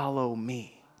 But follow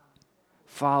me.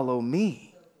 Follow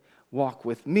me. Walk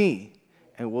with me,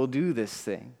 and we'll do this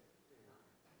thing.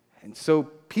 And so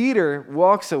Peter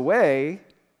walks away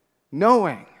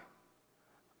knowing,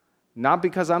 not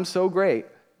because I'm so great,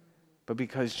 but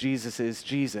because Jesus is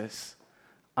Jesus,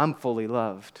 I'm fully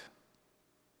loved.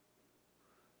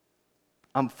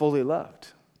 I'm fully loved.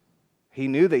 He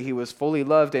knew that he was fully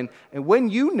loved. And when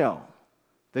you know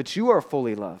that you are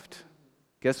fully loved,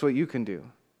 guess what you can do?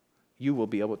 You will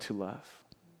be able to love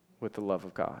with the love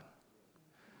of God.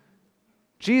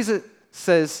 Jesus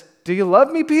says, do you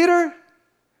love me, Peter?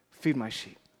 Feed my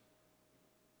sheep.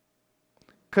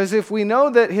 Because if we know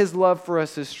that his love for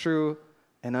us is true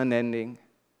and unending,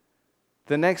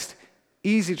 the next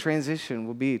easy transition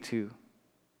will be to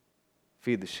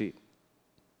feed the sheep.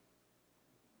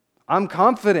 I'm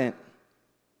confident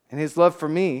in his love for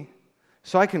me,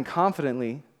 so I can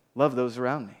confidently love those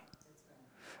around me.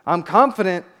 I'm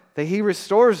confident that he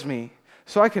restores me,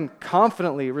 so I can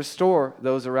confidently restore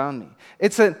those around me.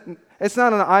 It's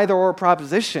not an either-or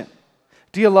proposition.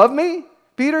 Do you love me,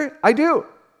 Peter? I do.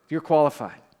 You're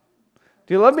qualified.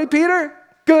 Do you love me, Peter?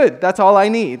 Good. That's all I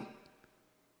need.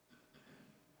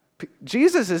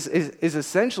 Jesus is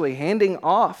essentially handing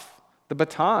off the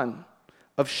baton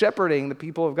of shepherding the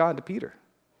people of God to Peter.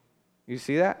 You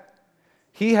see that?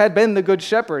 He had been the good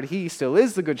shepherd. He still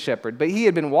is the good shepherd. But he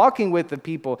had been walking with the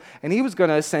people, and he was going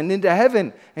to ascend into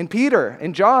heaven. And Peter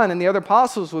and John and the other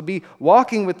apostles would be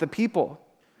walking with the people.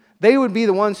 They would be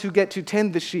the ones who get to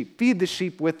tend the sheep, feed the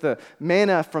sheep with the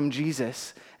manna from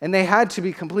Jesus. And they had to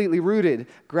be completely rooted,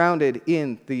 grounded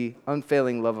in the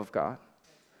unfailing love of God.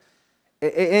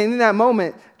 And in that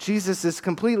moment, Jesus is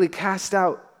completely cast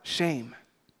out shame.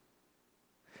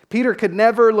 Peter could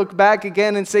never look back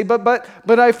again and say, but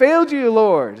I failed you,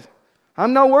 Lord.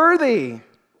 I'm not worthy.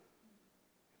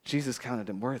 Jesus counted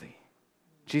him worthy.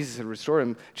 Jesus had restored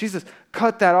him. Jesus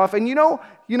cut that off. And you know,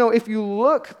 if you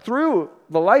look through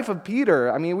the life of Peter,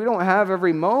 I mean, we don't have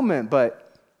every moment,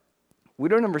 but we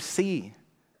don't ever see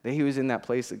that he was in that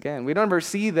place again. We don't ever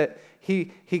see that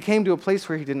he came to a place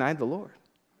where he denied the Lord.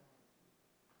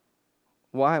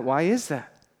 Why is that?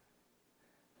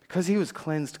 Because he was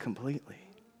cleansed completely.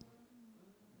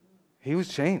 He was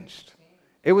changed.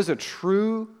 It was a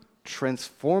true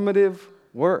transformative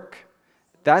work.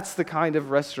 That's the kind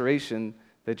of restoration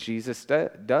that Jesus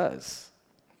does.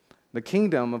 The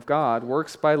kingdom of God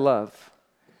works by love,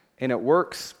 and it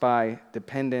works by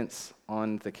dependence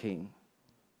on the King.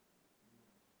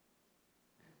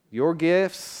 Your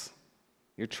gifts,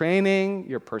 your training,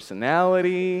 your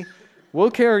personality will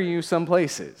carry you some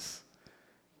places.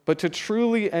 But to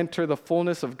truly enter the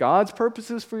fullness of God's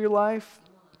purposes for your life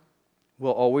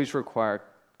will always require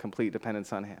complete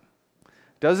dependence on Him.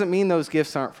 Doesn't mean those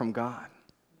gifts aren't from God,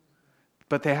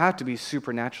 but they have to be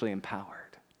supernaturally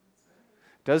empowered.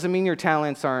 Doesn't mean your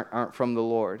talents aren't from the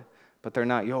Lord, but they're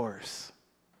not yours.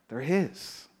 They're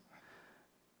His.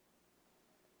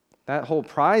 That whole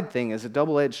pride thing is a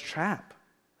double-edged trap,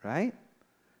 right?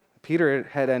 Peter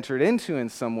had entered into in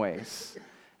some ways.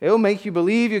 It will make you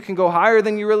believe you can go higher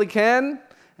than you really can,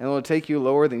 and it will take you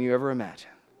lower than you ever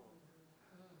imagined.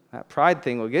 That pride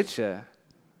thing will get you.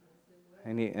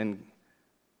 And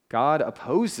God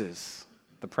opposes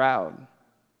the proud.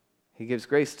 He gives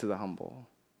grace to the humble.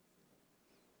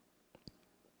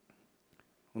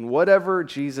 And whatever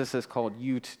Jesus has called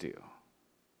you to do,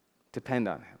 depend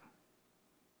on Him.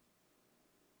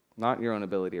 Not your own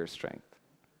ability or strength.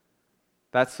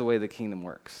 That's the way the kingdom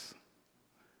works.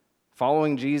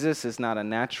 Following Jesus is not a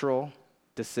natural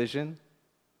decision.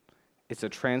 It's a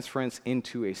transference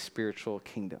into a spiritual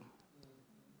kingdom.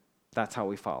 That's how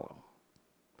we follow.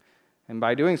 And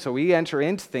by doing so, we enter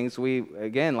into things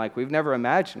like we've never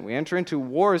imagined. We enter into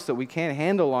wars that we can't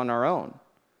handle on our own,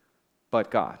 but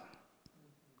God.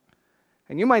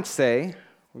 And you might say,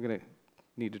 we're going to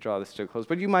need to draw this to a close,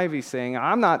 but you might be saying,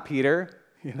 I'm not Peter,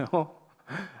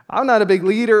 I'm not a big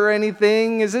leader or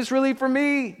anything. Is this really for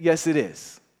me? Yes, it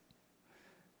is.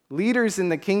 Leaders in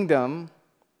the kingdom,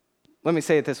 let me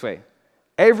say it this way.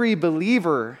 Every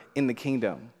believer in the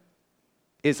kingdom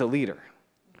is a leader.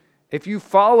 If you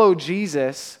follow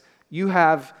Jesus, you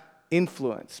have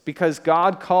influence because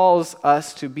God calls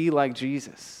us to be like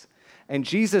Jesus. And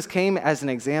Jesus came as an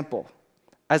example,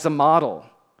 as a model,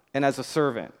 and as a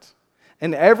servant.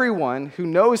 And everyone who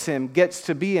knows Him gets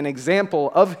to be an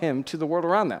example of Him to the world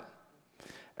around them.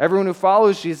 Everyone who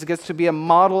follows Jesus gets to be a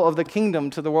model of the kingdom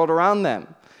to the world around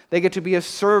them. They get to be a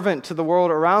servant to the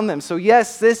world around them. So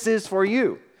yes, this is for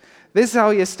you. This is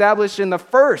how He established in the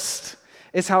first.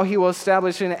 It's how He will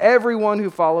establish in everyone who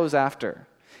follows after.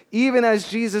 Even as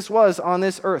Jesus was on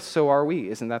this earth, so are we.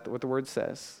 Isn't that what the word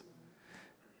says?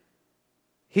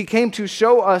 He came to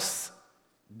show us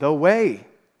the way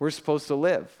we're supposed to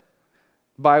live.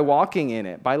 By walking in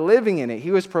it, by living in it.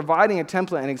 He was providing a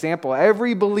template, an example.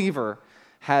 Every believer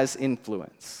has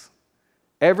influence.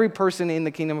 Every person in the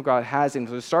kingdom of God has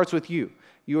influence. It starts with you.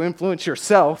 You influence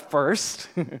yourself first.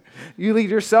 You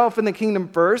lead yourself in the kingdom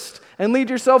first and lead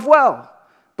yourself well.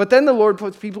 But then the Lord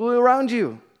puts people around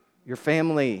you. Your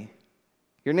family,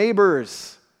 your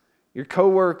neighbors, your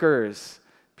coworkers,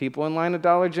 people in line at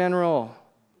Dollar General.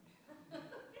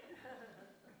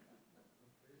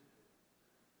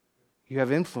 You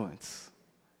have influence.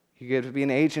 You get to be an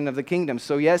agent of the kingdom.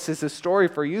 So yes, it's a story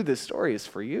for you. This story is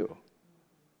for you.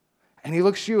 And He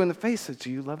looks you in the face and says, do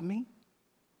you love me?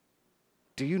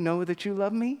 Do you know that you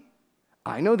love me?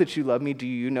 I know that you love me. Do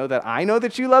you know that I know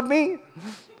that you love me?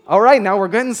 All right, now we're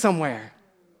getting somewhere.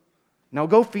 Now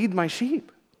go feed my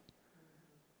sheep.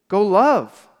 Go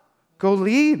love. Go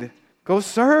lead. Go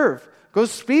serve. Go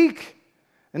speak.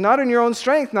 And not in your own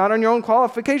strength, not on your own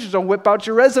qualifications. Don't whip out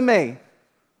your resume.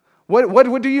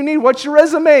 What do you need? What's your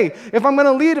resume? If I'm going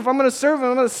to lead, if I'm going to serve, if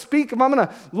I'm going to speak, if I'm going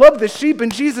to love the sheep in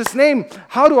Jesus' name,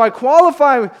 how do I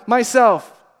qualify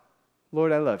myself?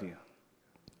 Lord, I love you.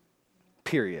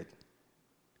 Period.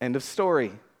 End of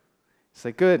story. It's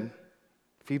like, good.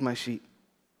 Feed my sheep.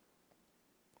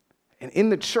 And in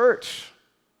the church,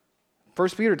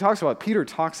 Peter talks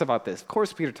about this. Of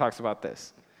course, Peter talks about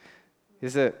this.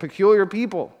 Is a peculiar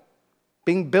people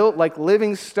being built like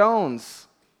living stones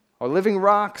or living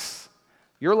rocks.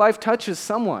 Your life touches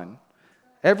someone.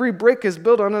 Every brick is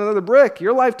built on another brick.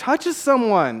 Your life touches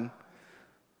someone.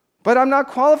 But I'm not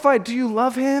qualified. Do you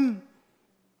love Him?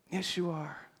 Yes, you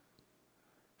are.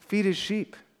 Feed His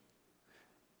sheep.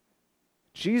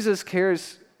 Jesus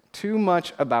cares too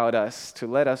much about us to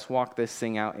let us walk this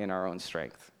thing out in our own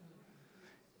strength.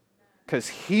 Because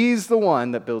He's the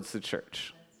one that builds the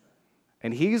church.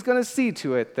 And He's going to see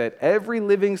to it that every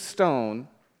living stone,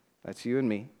 that's you and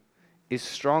me, is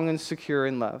strong and secure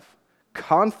in love,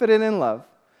 confident in love,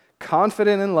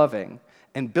 confident in loving,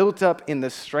 and built up in the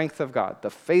strength of God, the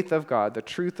faith of God, the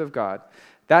truth of God.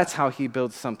 That's how He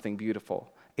builds something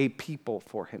beautiful. a people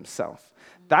for himself.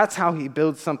 That's how he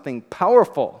builds something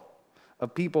powerful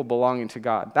of people belonging to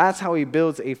God. That's how he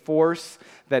builds a force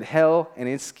that hell and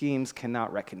its schemes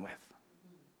cannot reckon with.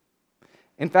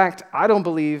 In fact, I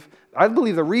believe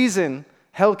the reason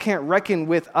hell can't reckon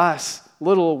with us,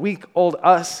 little weak old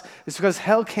us, is because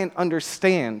hell can't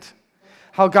understand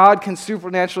how God can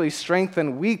supernaturally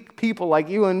strengthen weak people like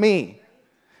you and me.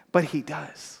 But he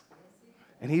does.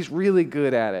 And he's really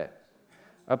good at it.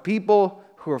 A people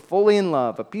who are fully in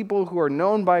love, a people who are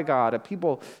known by God, a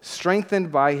people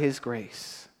strengthened by his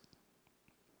grace.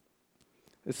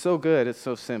 It's so good, it's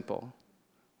so simple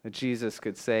that Jesus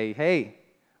could say, hey,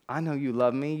 I know you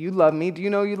love me. You love me. Do you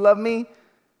know you love me?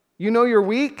 You know you're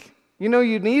weak. You know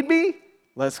you need me.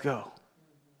 Let's go.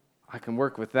 I can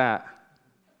work with that.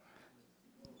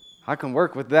 I can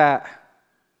work with that.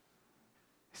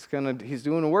 He's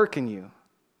doing a work in you.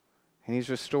 And he's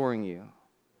restoring you.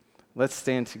 Let's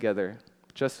stand together.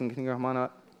 Justin, can you come on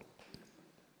up?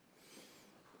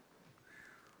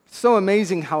 It's so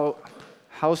amazing how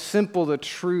simple the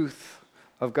truth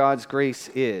of God's grace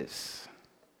is.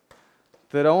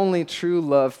 That only true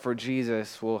love for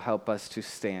Jesus will help us to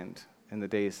stand in the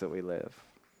days that we live.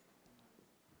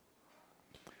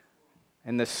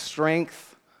 And the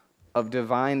strength of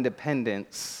divine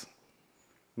dependence,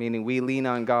 meaning we lean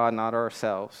on God, not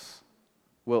ourselves,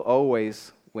 will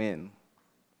always win.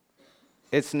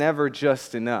 It's never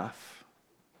just enough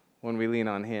when we lean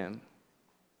on him.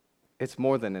 It's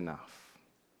more than enough.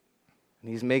 And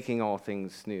he's making all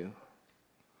things new.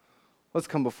 Let's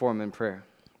come before him in prayer.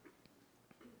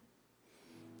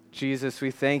 Jesus,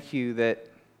 we thank you that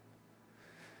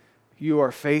you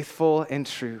are faithful and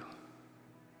true,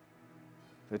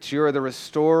 that you are the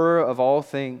restorer of all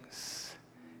things,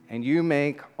 and you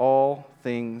make all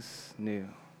things new,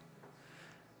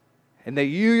 and that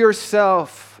you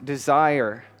yourself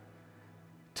desire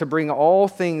to bring all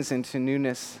things into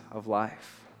newness of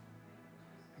life.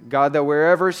 God, that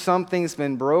wherever something's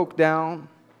been broke down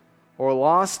or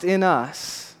lost in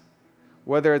us,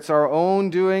 whether it's our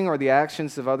own doing or the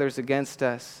actions of others against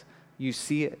us, you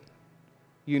see it.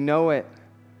 You know it.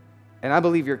 And I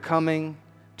believe you're coming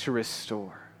to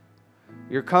restore.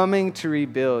 You're coming to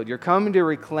rebuild. You're coming to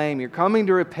reclaim. You're coming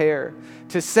to repair,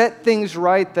 to set things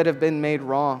right that have been made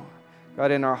wrong,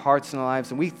 God, in our hearts and lives.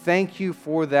 And we thank you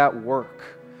for that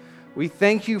work. We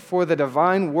thank you for the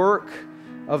divine work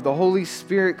of the Holy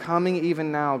Spirit coming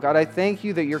even now. God, I thank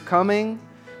you that you're coming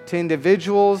to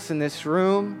individuals in this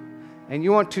room, and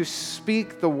you want to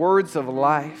speak the words of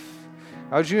life.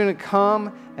 God, you're going to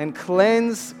come and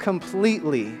cleanse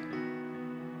completely.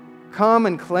 Come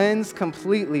and cleanse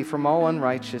completely from all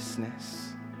unrighteousness.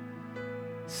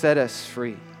 Set us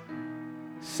free.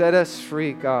 Set us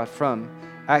free, God, from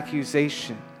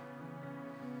accusation.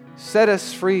 Set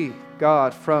us free,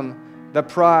 God, from the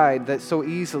pride that so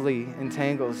easily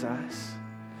entangles us.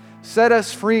 Set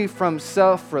us free from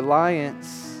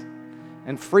self-reliance.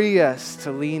 And free us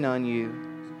to lean on you.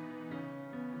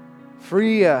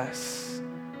 Free us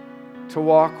to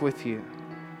walk with you.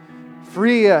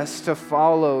 Free us to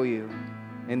follow you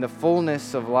in the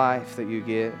fullness of life that you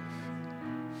give.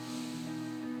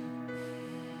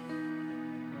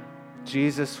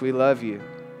 Jesus, we love you.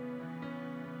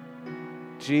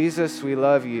 Jesus, we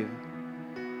love you.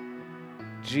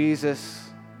 Jesus,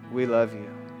 we love you.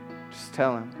 Just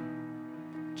tell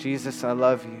him, Jesus, I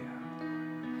love you.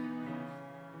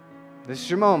 This is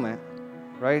your moment,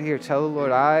 right here. Tell the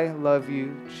Lord, I love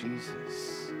you,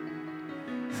 Jesus.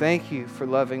 Thank you for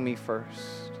loving me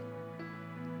first.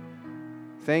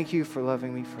 Thank you for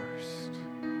loving me first.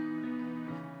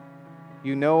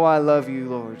 You know I love you,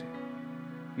 Lord.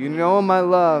 You know my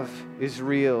love is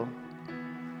real.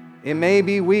 It may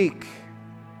be weak,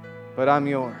 but I'm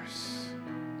yours.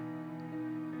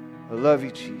 I love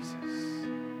you, Jesus.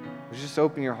 Just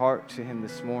open your heart to him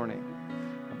this morning.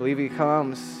 I believe he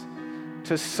comes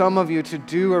to some of you to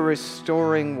do a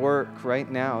restoring work right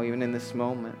now, even in this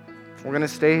moment. We're going to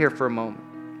stay here for a moment.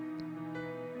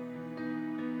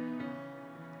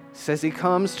 It says he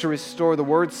comes to restore. The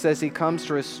word says he comes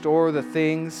to restore the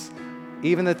things,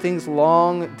 even the things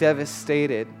long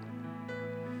devastated,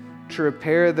 to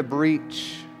repair the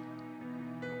breach,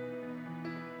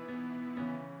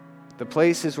 the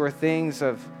places where things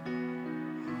have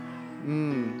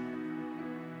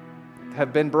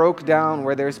been broke down,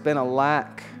 where there's been a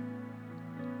lack.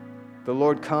 The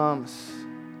Lord comes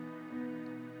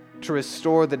to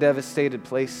restore the devastated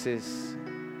places.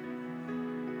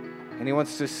 And he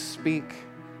wants to speak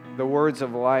the words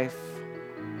of life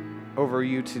over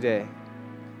you today.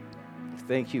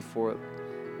 Thank you for it.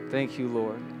 Thank you,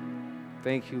 Lord.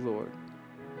 Thank you, Lord.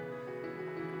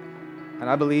 And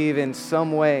I believe in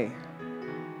some way,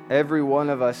 every one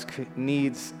of us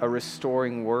needs a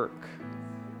restoring work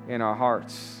in our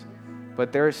hearts.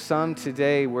 But there are some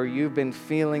today where you've been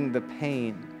feeling the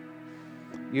pain.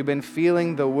 You've been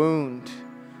feeling the wound.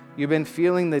 You've been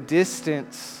feeling the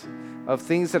distance of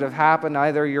things that have happened,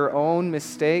 either your own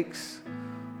mistakes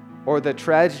or the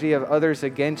tragedy of others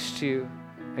against you.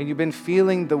 And you've been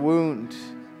feeling the wound.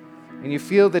 And you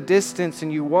feel the distance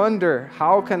and you wonder,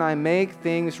 how can I make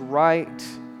things right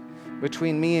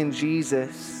between me and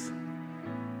Jesus?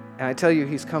 And I tell you,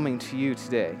 He's coming to you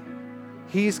today.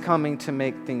 He's coming to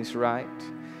make things right.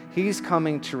 He's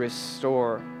coming to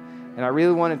restore. And I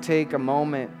really want to take a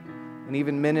moment and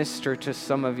even minister to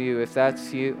some of you, if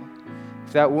that's you.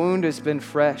 If that wound has been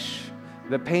fresh,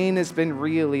 the pain has been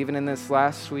real even in this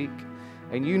last week,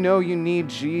 and you know you need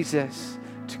Jesus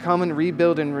to come and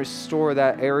rebuild and restore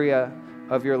that area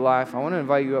of your life, I want to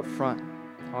invite you up front.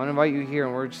 I want to invite you here,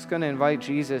 and we're just going to invite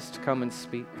Jesus to come and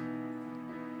speak.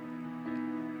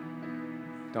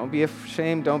 Don't be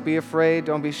ashamed. Don't be afraid.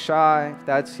 Don't be shy. If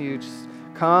that's you, just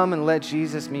come and let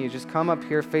Jesus meet you. Just come up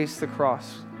here, face the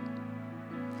cross.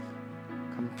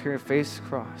 Come up here, face the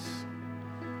cross.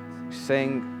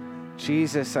 Saying,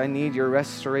 Jesus, I need your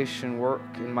restoration work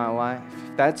in my life.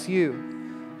 If that's you,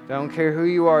 I don't care who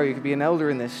you are. You could be an elder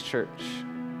in this church.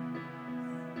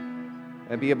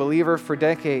 And be a believer for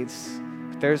decades.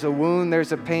 If there's a wound,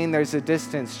 there's a pain, there's a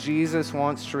distance. Jesus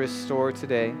wants to restore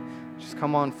today. Just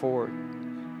come on forward.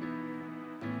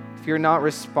 If you're not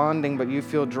responding, but you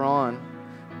feel drawn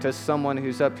to someone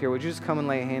who's up here, would you just come and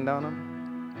lay a hand on them?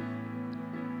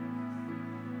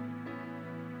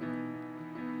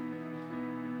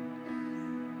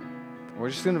 We're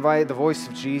just going to invite the voice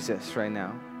of Jesus right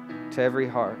now to every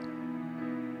heart.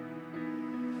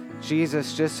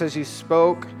 Jesus, just as you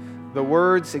spoke the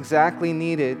words exactly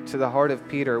needed to the heart of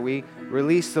Peter, we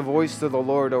release the voice of the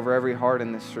Lord over every heart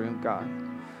in this room, God.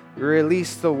 We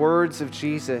release the words of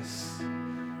Jesus,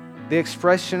 the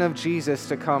expression of Jesus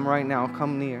to come right now.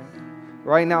 Come near.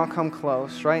 Right now, come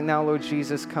close. Right now, Lord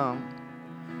Jesus, come.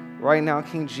 Right now,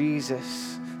 King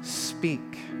Jesus,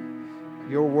 speak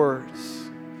your words.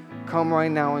 Come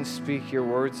right now and speak your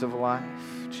words of life,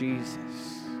 Jesus.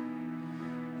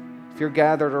 If you're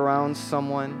gathered around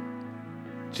someone,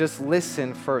 just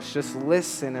listen first. Just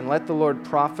listen and let the Lord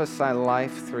prophesy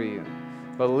life through you.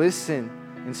 But listen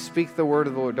and speak the word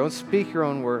of the Lord. Don't speak your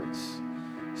own words.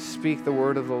 Speak the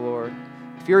word of the Lord.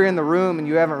 If you're in the room and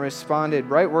you haven't responded,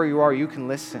 right where you are, you can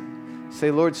listen.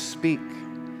 Say, Lord, speak.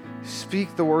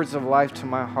 Speak the words of life to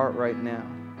my heart right now.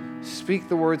 Speak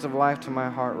the words of life to my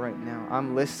heart right now.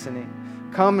 I'm listening.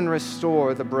 Come and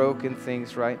restore the broken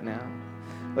things right now.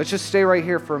 Let's just stay right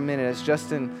here for a minute as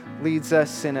Justin leads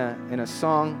us in a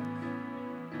song.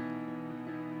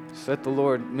 Just let the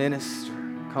Lord minister.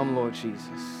 Come, Lord Jesus.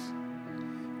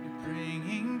 You're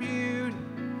bringing beauty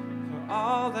for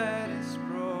all that is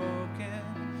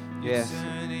broken. Yes. You're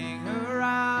turning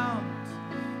around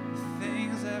the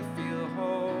things that feel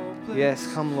hopeless.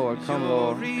 Yes, come, Lord. Come,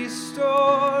 Lord. You'll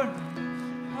restore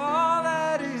all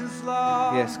that is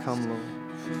lost. Yes, come, Lord.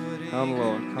 Come,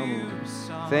 Lord. Come,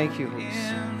 Lord. Thank you, Holy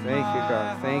Spirit. Thank you,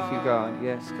 God. Thank you, God.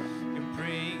 Yes, God. You're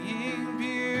bringing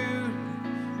beauty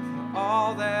for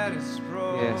all that is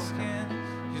broken. Yes, God.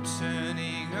 You're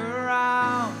turning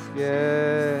around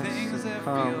Yes. things that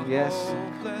Come. feel Yes.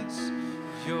 hopeless.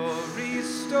 You'll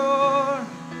restore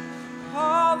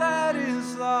all that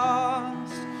is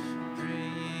lost.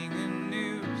 Bringing a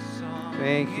new song.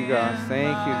 Thank you, God.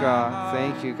 Thank you, God.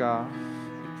 Thank you, God.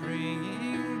 You're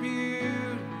bringing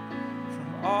beauty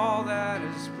from all that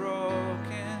is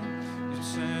broken. You're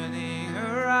turning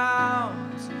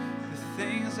around the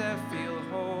things that feel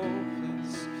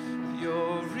hopeless.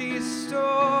 You're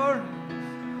restoring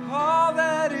all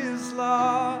that is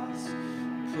lost.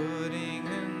 Putting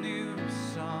a new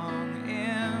song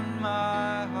in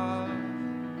my heart.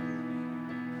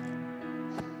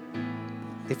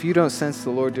 If you don't sense the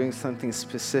Lord doing something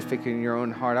specific in your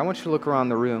own heart, I want you to look around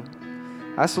the room.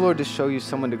 Ask the Lord to show you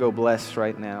someone to go bless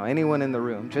right now. Anyone in the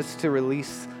room, just to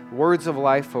release words of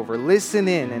life over. Listen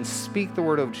in and speak the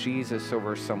word of Jesus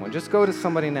over someone. Just go to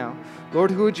somebody now.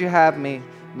 Lord, who would you have me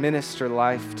minister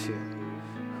life to?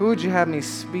 Who would you have me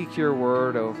speak your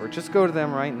word over? Just go to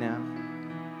them right now.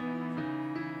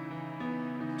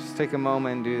 Just take a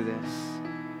moment and do this.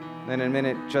 Then in a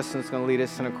minute, Justin's going to lead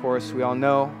us in a chorus we all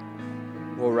know.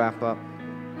 We'll wrap up.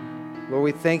 Lord,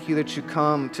 we thank you that you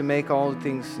come to make all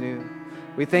things new.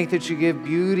 We thank that you give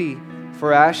beauty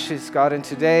for ashes, God. And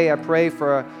today I pray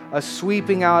for a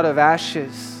sweeping out of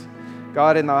ashes,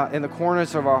 God, in the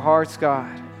corners of our hearts, God.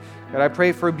 God, I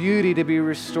pray for beauty to be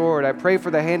restored. I pray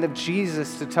for the hand of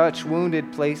Jesus to touch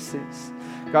wounded places.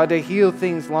 God, to heal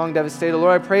things long devastated.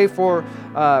 Lord, I pray for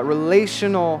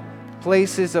relational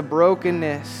places of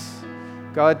brokenness,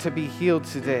 God, to be healed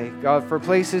today. God, for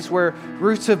places where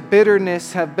roots of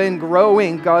bitterness have been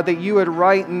growing, God, that you would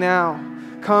right now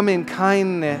come in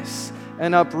kindness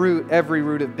and uproot every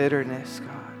root of bitterness, God.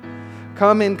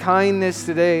 Come in kindness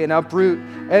today and uproot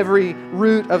every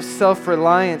root of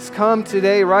self-reliance. Come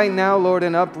today, right now, Lord,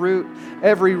 and uproot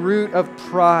every root of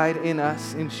pride in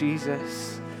us, in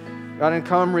Jesus. God, and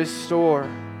come restore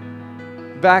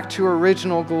back to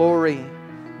original glory,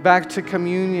 back to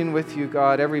communion with you,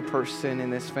 God, every person in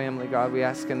this family, God, we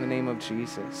ask in the name of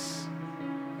Jesus.